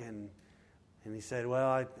look, and he said, well,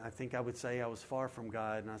 I think I would say I was far from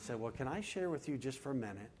God. And I said, well, can I share with you just for a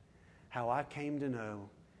minute how I came to know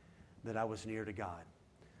that I was near to God?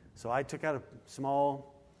 So I took out a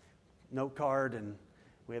small note card, and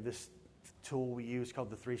we have this tool we use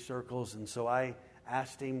called the 3 circles. And so I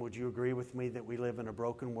asked him, would you agree with me that we live in a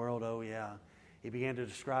broken world? Oh, yeah. He began to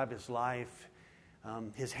describe his life.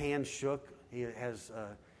 His hands shook. He has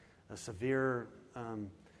a severe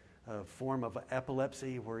form of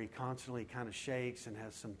epilepsy where he constantly kind of shakes and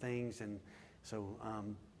has some things. And so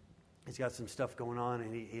he's got some stuff going on,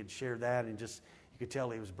 and he had shared that, and just you could tell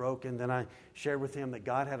he was broken. Then I shared with him that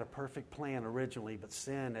God had a perfect plan originally, but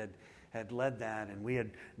sin had led that, and we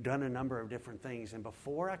had done a number of different things. And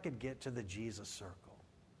before I could get to the Jesus circle,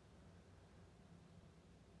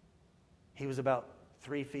 he was about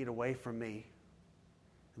 3 feet away from me.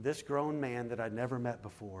 This grown man that I'd never met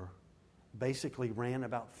before basically ran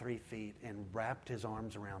about 3 feet and wrapped his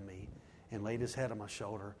arms around me and laid his head on my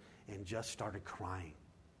shoulder and just started crying,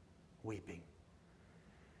 weeping.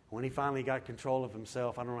 When he finally got control of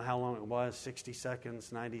himself, I don't know how long it was, 60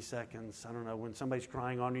 seconds, 90 seconds, I don't know. When somebody's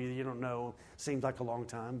crying on you, you don't know. Seems like a long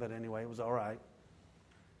time, but anyway, it was all right.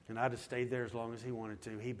 And I just stayed there as long as he wanted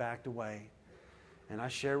to. He backed away, and I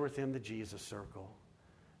shared with him the Jesus circle.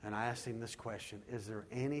 And I asked him this question: is there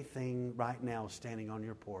anything right now standing on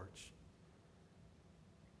your porch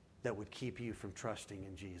that would keep you from trusting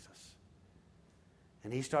in Jesus?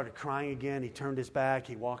 And he started crying again. He turned his back.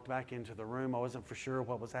 He walked back into the room. I wasn't for sure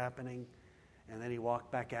what was happening. And then he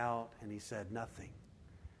walked back out and he said, nothing.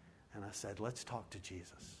 And I said, let's talk to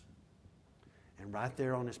Jesus. And right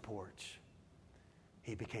there on his porch,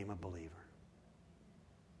 he became a believer.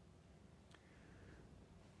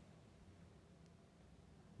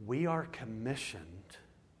 We are commissioned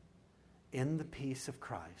in the peace of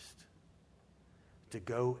Christ to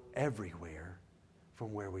go everywhere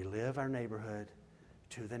from where we live, our neighborhood,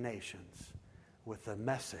 to the nations with the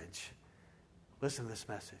message. Listen to this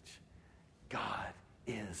message. God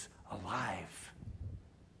is alive.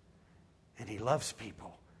 And he loves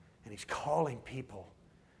people. And he's calling people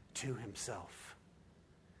to himself.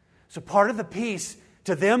 So part of the peace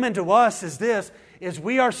to them and to us is this, is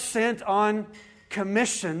we are sent on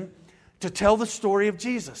commission to tell the story of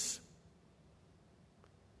Jesus.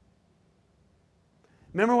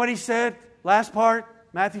 Remember what he said, last part?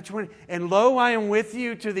 Matthew 20, and lo, I am with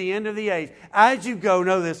you to the end of the age. As you go,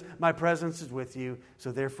 know this, my presence is with you,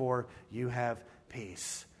 so therefore you have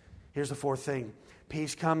peace. Here's the fourth thing.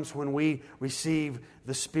 Peace comes when we receive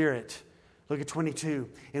the Spirit. Look at 22.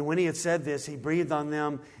 And when he had said this, he breathed on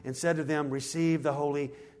them and said to them, receive the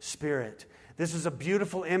Holy Spirit. This is a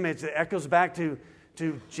beautiful image that echoes back to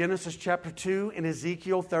Genesis chapter 2 and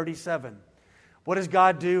Ezekiel 37. What does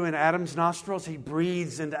God do in Adam's nostrils? He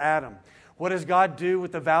breathes into Adam. What does God do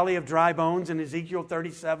with the valley of dry bones in Ezekiel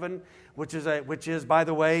 37, which is, by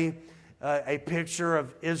the way, a picture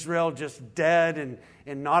of Israel just dead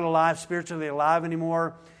and not alive, spiritually alive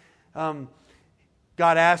anymore? God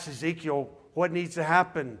asks Ezekiel what needs to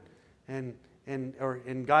happen,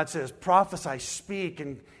 and God says, prophesy, speak,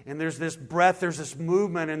 and there's this breath, there's this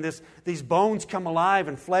movement, and these bones come alive,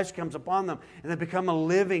 and flesh comes upon them, and they become a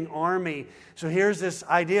living army. So here's this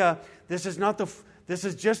idea. This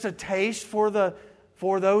is just a taste for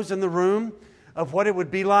those in the room of what it would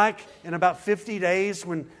be like in about 50 days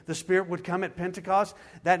when the Spirit would come at Pentecost.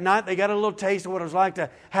 That night they got a little taste of what it was like to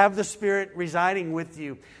have the Spirit residing with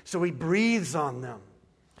you. So he breathes on them.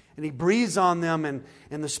 And he breathes on them, and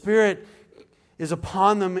the Spirit is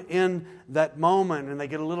upon them in that moment. And they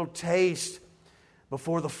get a little taste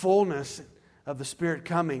before the fullness of the Spirit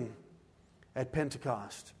coming at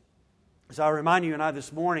Pentecost. So I remind you and I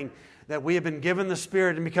this morning that we have been given the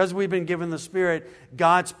Spirit, and because we've been given the Spirit,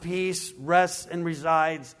 God's peace rests and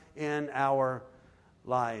resides in our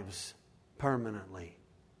lives permanently.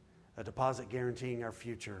 A deposit guaranteeing our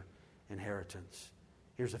future inheritance.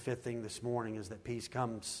 Here's the fifth thing this morning, is that peace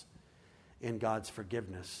comes in God's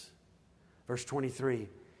forgiveness. Verse 23,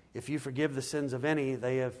 if you forgive the sins of any,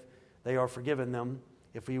 they are forgiven them.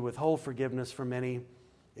 If you withhold forgiveness from any,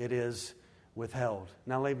 it is withheld.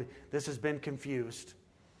 Now, this has been confused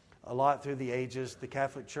a lot through the ages. The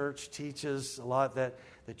Catholic Church teaches a lot that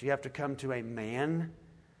you have to come to a man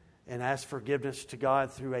and ask forgiveness to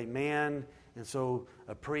God through a man. And so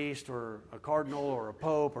a priest or a cardinal or a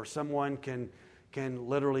pope or someone can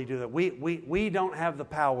literally do that. We don't have the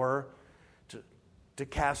power to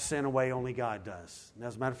cast sin away. Only God does. And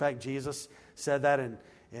as a matter of fact, Jesus said that, and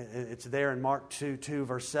it's there in Mark 2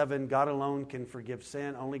 verse 7. God alone can forgive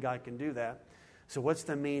sin. Only God can do that. So what's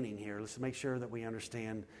the meaning here? Let's make sure that we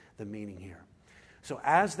understand the meaning here. So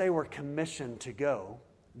as they were commissioned to go,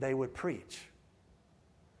 they would preach.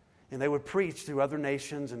 And they would preach through other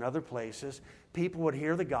nations and other places. People would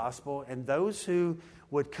hear the gospel, and those who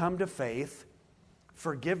would come to faith,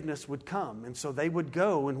 forgiveness would come. And so they would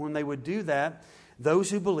go, and when they would do that,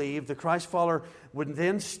 those who believed, the Christ follower, would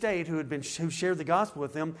then state, who shared the gospel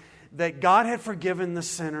with them, that God had forgiven the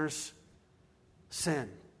sinner's sin,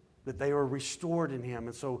 that they were restored in Him,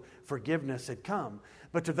 and so forgiveness had come.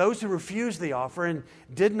 But to those who refused the offer and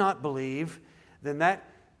did not believe, then that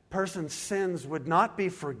person's sins would not be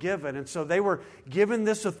forgiven. And so they were given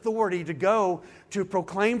this authority to go to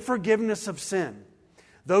proclaim forgiveness of sin.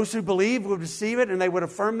 Those who believed would receive it and they would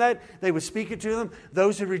affirm that. They would speak it to them.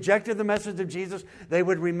 Those who rejected the message of Jesus, they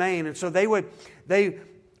would remain. And so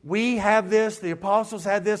we have this, the apostles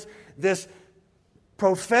had this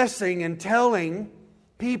professing and telling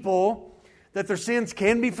people that their sins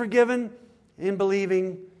can be forgiven in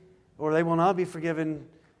believing, or they will not be forgiven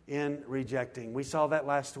in rejecting. We saw that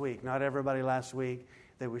last week. Not everybody last week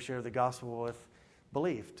that we shared the gospel with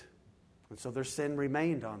believed. And so their sin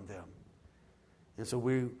remained on them. And so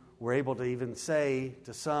we were able to even say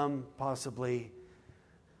to some, possibly,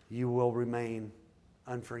 you will remain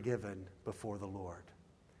unforgiven before the Lord.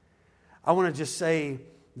 I want to just say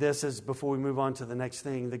this as before we move on to the next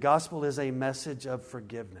thing. The gospel is a message of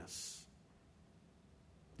forgiveness.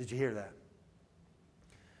 Did you hear that?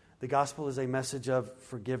 The gospel is a message of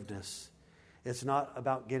forgiveness. It's not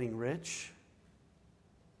about getting rich.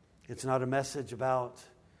 It's not a message about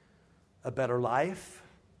a better life.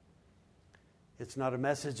 It's not a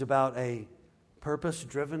message about a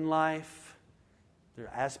purpose-driven life. There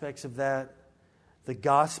are aspects of that. The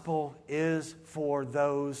gospel is for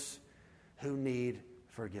those who need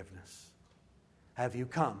forgiveness. Have you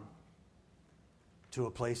come to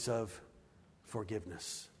a place of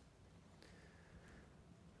forgiveness?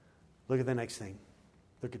 Look at the next thing.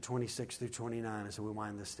 Look at 26 through 29 as we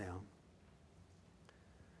wind this down.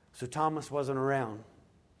 So Thomas wasn't around.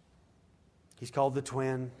 He's called the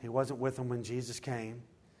twin. He wasn't with them when Jesus came.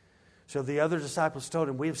 So the other disciples told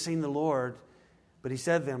him, "We have seen the Lord." But he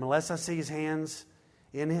said to them, "Unless I see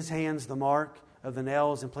in his hands the mark of the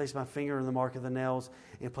nails, and place my finger in the mark of the nails,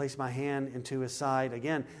 and place my hand into his side."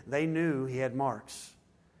 Again, they knew he had marks.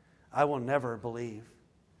 "I will never believe."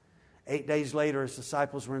 8 days later, his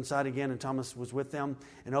disciples were inside again, and Thomas was with them.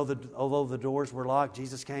 And although the doors were locked,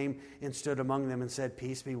 Jesus came and stood among them and said,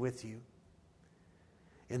 "Peace be with you."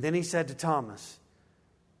 And then he said to Thomas,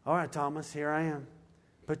 "All right, Thomas, here I am.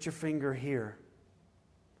 Put your finger here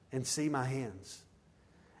and see my hands.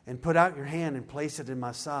 And put out your hand and place it in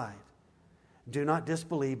my side. Do not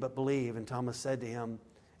disbelieve, but believe." And Thomas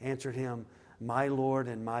answered him, "My Lord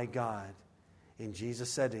and my God." And Jesus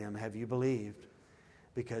said to him, "Have you believed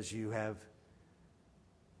because you have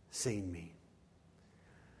seen me?"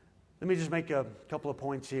 Let me just make a couple of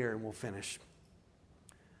points here and we'll finish.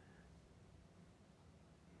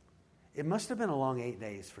 It must have been a long 8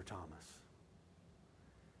 days for Thomas.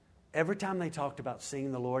 Every time they talked about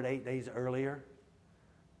seeing the Lord 8 days earlier,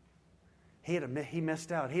 he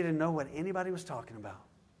missed out. He didn't know what anybody was talking about.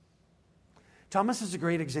 Thomas is a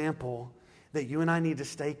great example that you and I need to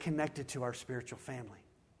stay connected to our spiritual family.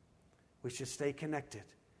 We should stay connected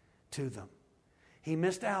to them. He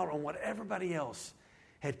missed out on what everybody else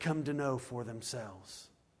had come to know for themselves.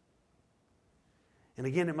 And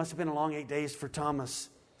again, it must have been a long 8 days for Thomas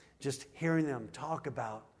just hearing them talk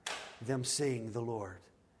about them seeing the Lord.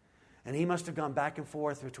 And he must have gone back and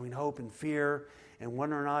forth between hope and fear and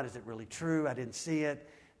wondering or not, is it really true? I didn't see it.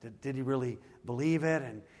 Did he really believe it?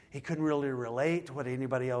 And he couldn't really relate to what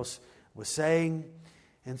anybody else was saying.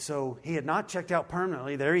 And so he had not checked out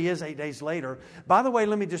permanently. There he is 8 days later. By the way,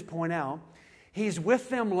 let me just point out, he's with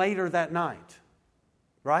them later that night.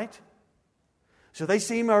 Right? So they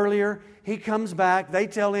see him earlier. He comes back. They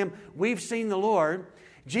tell him, "We've seen the Lord."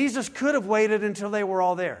 Jesus could have waited until they were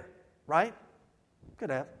all there. Right?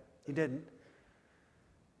 Could have. He didn't.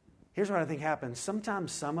 Here's what I think happens.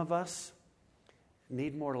 Sometimes some of us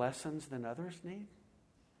need more lessons than others need.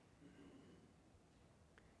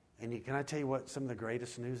 And can I tell you what some of the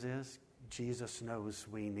greatest news is? Jesus knows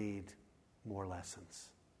we need more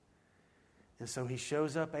lessons. And so he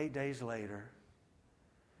shows up 8 days later,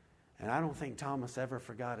 and I don't think Thomas ever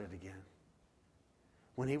forgot it again.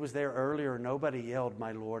 When he was there earlier, nobody yelled,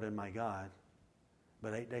 "My Lord and my God."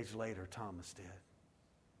 But 8 days later, Thomas did.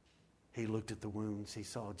 He looked at the wounds, he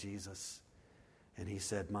saw Jesus, and he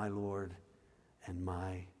said, "My Lord and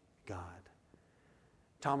my God."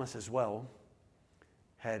 Thomas as well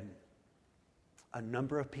had a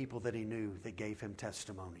number of people that he knew that gave him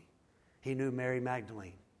testimony. He knew Mary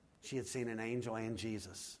Magdalene. She had seen an angel and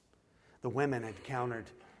Jesus. The women had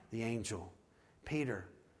encountered the angel. Peter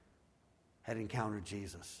had encountered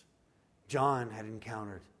Jesus. John had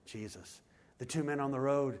encountered Jesus. The 2 men on the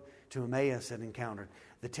road to Emmaus had encountered.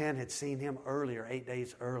 The 10 had seen him earlier, 8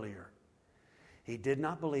 days earlier. He did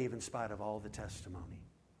not believe in spite of all the testimony.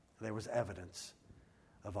 There was evidence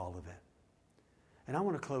of all of it. And I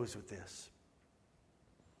want to close with this.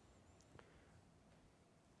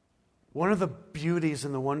 One of the beauties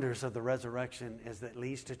and the wonders of the resurrection is that it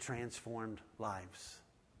leads to transformed lives.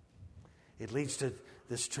 It leads to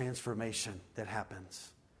this transformation that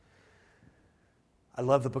happens. I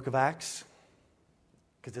love the book of Acts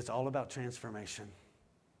because it's all about transformation.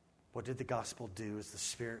 What did the gospel do as the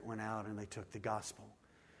Spirit went out and they took the gospel?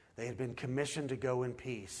 They had been commissioned to go in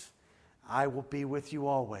peace. I will be with you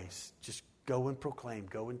always. Just go and proclaim,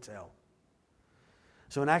 go and tell.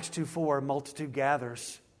 So in Acts 2:4, a multitude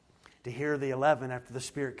gathers to hear the 11. After the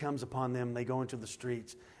Spirit comes upon them, they go into the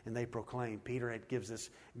streets and they proclaim. Peter gives this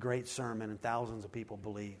great sermon and thousands of people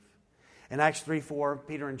believe. In Acts 3:4,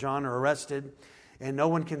 Peter and John are arrested and no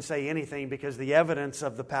one can say anything because the evidence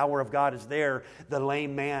of the power of God is there. The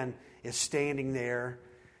lame man is standing there,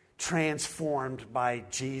 transformed by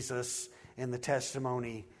Jesus and the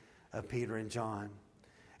testimony of Peter and John.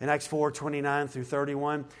 In Acts 4:29 through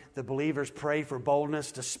 31, the believers pray for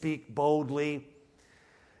boldness to speak boldly,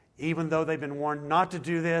 even though they've been warned not to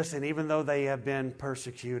do this and even though they have been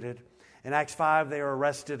persecuted. In Acts 5, they are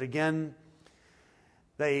arrested again.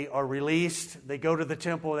 They are released. They go to the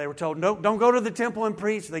temple. They were told, no, don't go to the temple and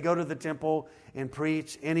preach. They go to the temple and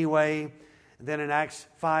preach anyway. And then in Acts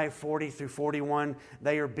 5:40 through 41,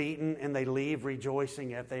 they are beaten and they leave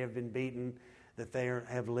rejoicing if they have been beaten, that they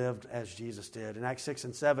have lived as Jesus did. In Acts 6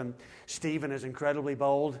 and 7, Stephen is incredibly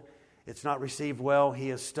bold. It's not received well.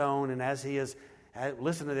 He is stoned. And as he is,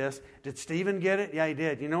 listen to this. Did Stephen get it? Yeah, he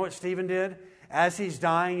did. You know what Stephen did? As he's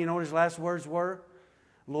dying, you know what his last words were?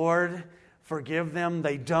 Lord, forgive them.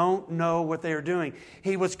 They don't know what they are doing.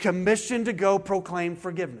 He was commissioned to go proclaim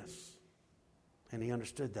forgiveness. And he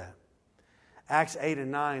understood that. Acts 8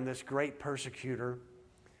 and 9, this great persecutor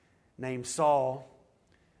named Saul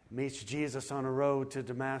meets Jesus on a road to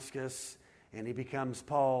Damascus, and he becomes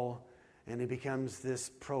Paul, and he becomes this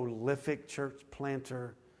prolific church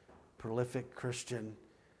planter, prolific Christian.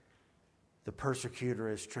 The persecutor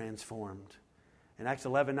is transformed. In Acts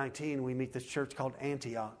 11:19, we meet this church called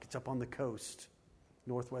Antioch. It's up on the coast,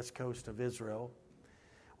 northwest coast of Israel.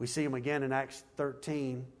 We see them again in Acts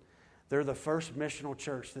 13. They're the first missional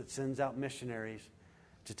church that sends out missionaries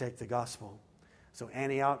to take the gospel. So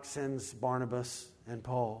Antioch sends Barnabas and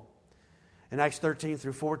Paul. In Acts 13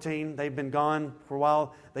 through 14, they've been gone for a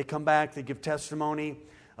while. They come back. They give testimony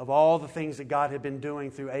of all the things that God had been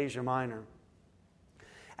doing through Asia Minor.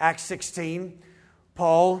 Acts 16,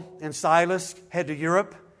 Paul and Silas head to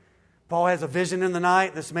Europe. Paul has a vision in the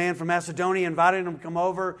night. This man from Macedonia invited him to come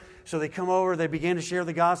over. So they come over. They begin to share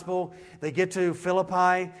the gospel. They get to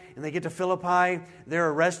Philippi. They're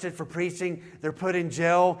arrested for preaching. They're put in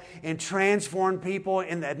jail and transformed people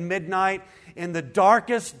at midnight in the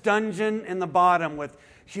darkest dungeon in the bottom with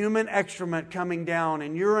human excrement coming down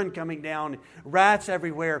and urine coming down, rats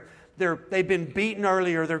everywhere. They've been beaten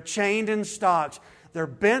earlier. They're chained in stocks. They're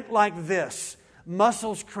bent like this,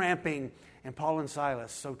 muscles cramping. And Paul and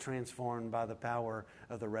Silas, so transformed by the power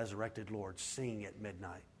of the resurrected Lord, sing at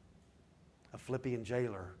midnight. A Philippian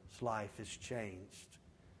jailer's life is changed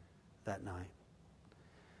that night.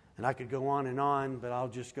 And I could go on, but I'll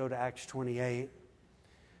just go to Acts 28,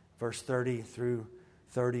 verse 30 through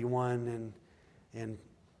 31. And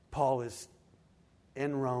Paul is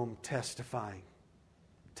in Rome testifying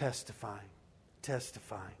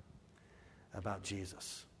about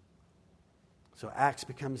Jesus. So Acts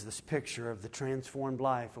becomes this picture of the transformed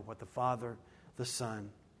life of what the Father, the Son,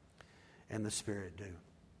 and the Spirit do.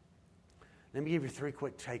 Let me give you 3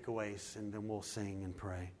 quick takeaways, and then we'll sing and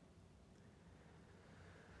pray.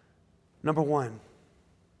 Number 1,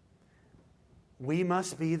 we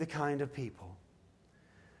must be the kind of people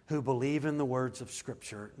who believe in the words of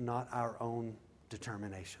Scripture, not our own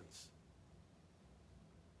determinations.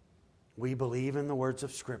 We believe in the words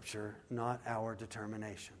of Scripture, not our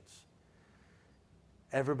determinations.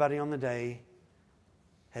 Everybody on the day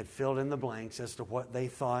had filled in the blanks as to what they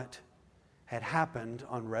thought had happened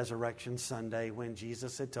on Resurrection Sunday when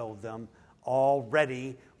Jesus had told them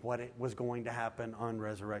already what it was going to happen on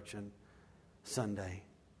Resurrection Sunday.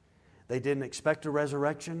 They didn't expect a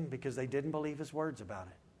resurrection because they didn't believe His words about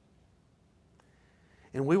it.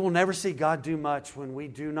 And we will never see God do much when we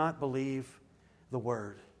do not believe the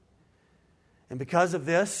Word. And because of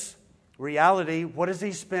this reality, what does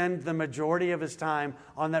He spend the majority of His time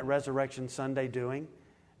on that Resurrection Sunday doing?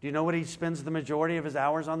 Do you know what He spends the majority of His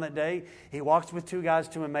hours on that day? He walks with 2 guys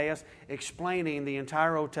to Emmaus, explaining the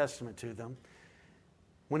entire Old Testament to them.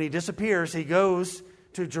 When He disappears, He goes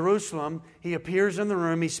to Jerusalem. He appears in the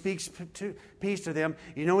room. He speaks peace to them.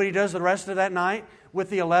 You know what He does the rest of that night with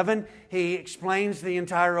the 11? He explains the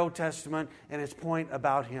entire Old Testament and its point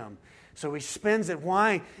about Him. So He spends it.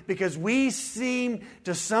 Why? Because we seem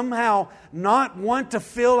to somehow not want to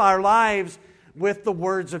fill our lives with the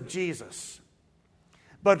words of Jesus.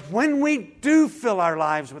 But when we do fill our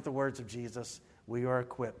lives with the words of Jesus, we are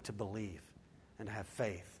equipped to believe and have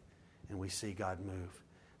faith, and we see God move.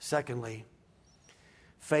 Secondly,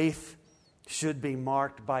 faith should be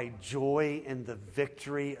marked by joy in the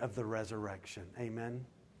victory of the resurrection. Amen?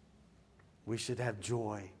 We should have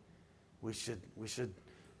joy. We should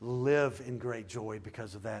live in great joy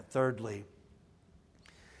because of that. Thirdly,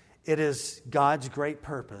 it is God's great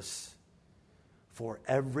purpose for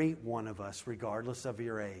every one of us, regardless of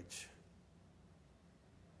your age,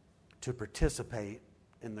 to participate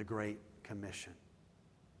in the Great Commission.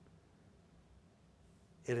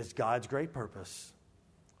 It is God's great purpose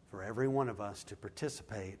for every one of us to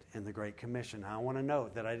participate in the Great Commission. Now, I want to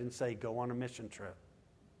note that I didn't say go on a mission trip.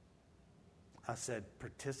 I said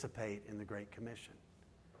participate in the Great Commission.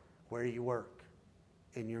 Where you work,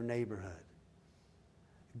 in your neighborhood.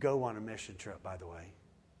 Go on a mission trip, by the way.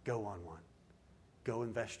 Go on one. Go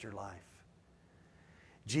invest your life.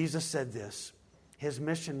 Jesus said this. His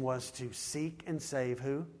mission was to seek and save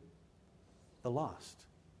who? The lost.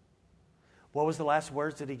 What was the last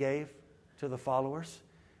words that he gave to the followers?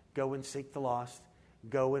 Go and seek the lost.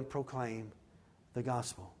 Go and proclaim the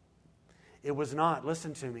gospel. It was not,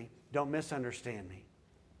 listen to me, don't misunderstand me.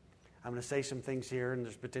 I'm going to say some things here, and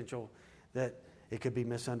there's potential that it could be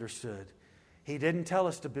misunderstood. He didn't tell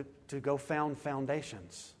us to go found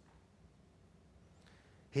foundations.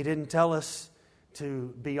 He didn't tell us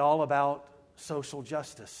to be all about social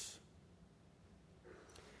justice.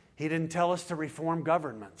 He didn't tell us to reform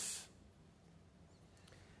governments.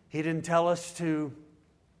 He didn't tell us to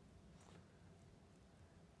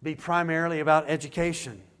be primarily about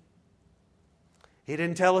education. He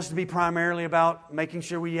didn't tell us to be primarily about making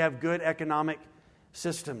sure we have good economic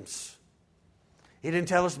systems. He didn't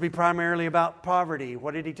tell us to be primarily about poverty.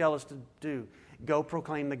 What did he tell us to do? Go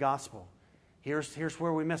proclaim the gospel. Here's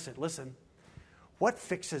where we miss it. Listen, what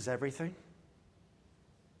fixes everything?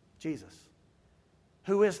 Jesus.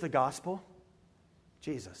 Who is the gospel?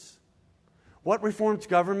 Jesus. What reforms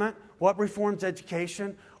government? What reforms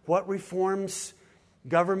education? What reforms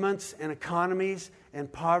governments and economies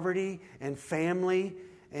and poverty and family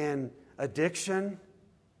and addiction?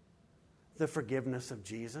 The forgiveness of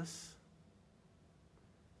Jesus.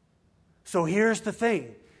 So here's the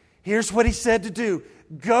thing. Here's what he said to do.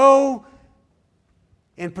 Go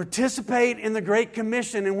and participate in the Great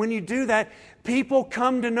Commission. And when you do that, people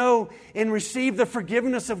come to know and receive the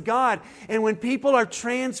forgiveness of God. And when people are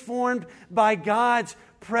transformed by God's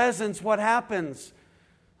presence, what happens?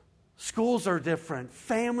 Schools are different.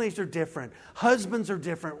 Families are different. Husbands are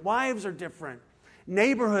different. Wives are different.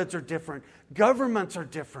 Neighborhoods are different. Governments are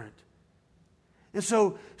different. And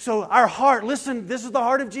so our heart, listen, this is the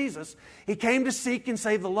heart of Jesus. He came to seek and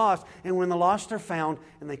save the lost. And when the lost are found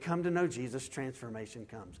and they come to know Jesus, transformation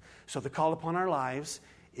comes. So the call upon our lives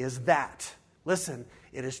is that. Listen,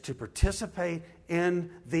 it is to participate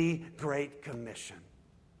in the Great Commission.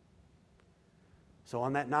 So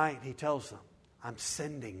on that night, he tells them, I'm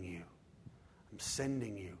sending you. I'm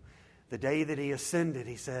sending you. The day that he ascended,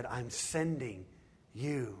 he said, I'm sending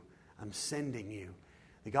you. I'm sending you.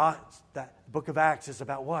 That book of Acts is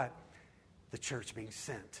about what? The church being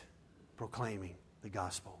sent, proclaiming the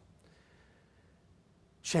gospel.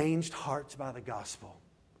 Changed hearts by the gospel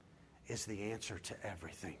is the answer to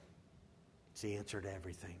everything. It's the answer to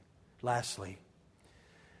everything. Lastly,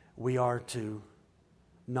 we are to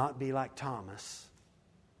not be like Thomas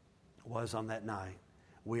was on that night.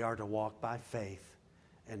 We are to walk by faith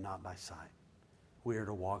and not by sight. We are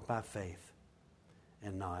to walk by faith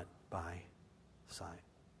and not by sight.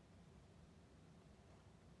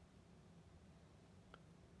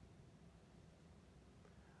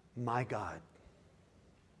 My God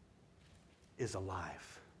is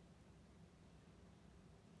alive.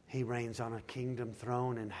 He reigns on a kingdom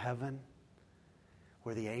throne in heaven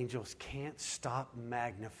where the angels can't stop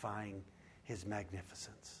magnifying His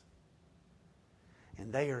magnificence.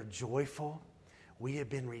 And they are joyful. We have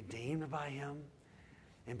been redeemed by Him.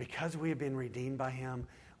 And because we have been redeemed by Him,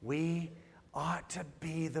 we ought to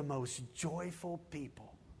be the most joyful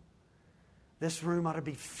people. This room ought to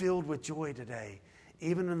be filled with joy today,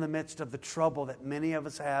 even in the midst of the trouble that many of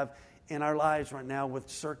us have in our lives right now with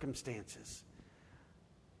circumstances.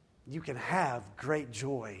 You can have great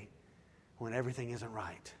joy when everything isn't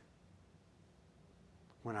right,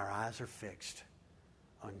 when our eyes are fixed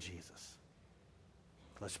on Jesus.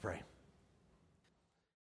 Let's pray.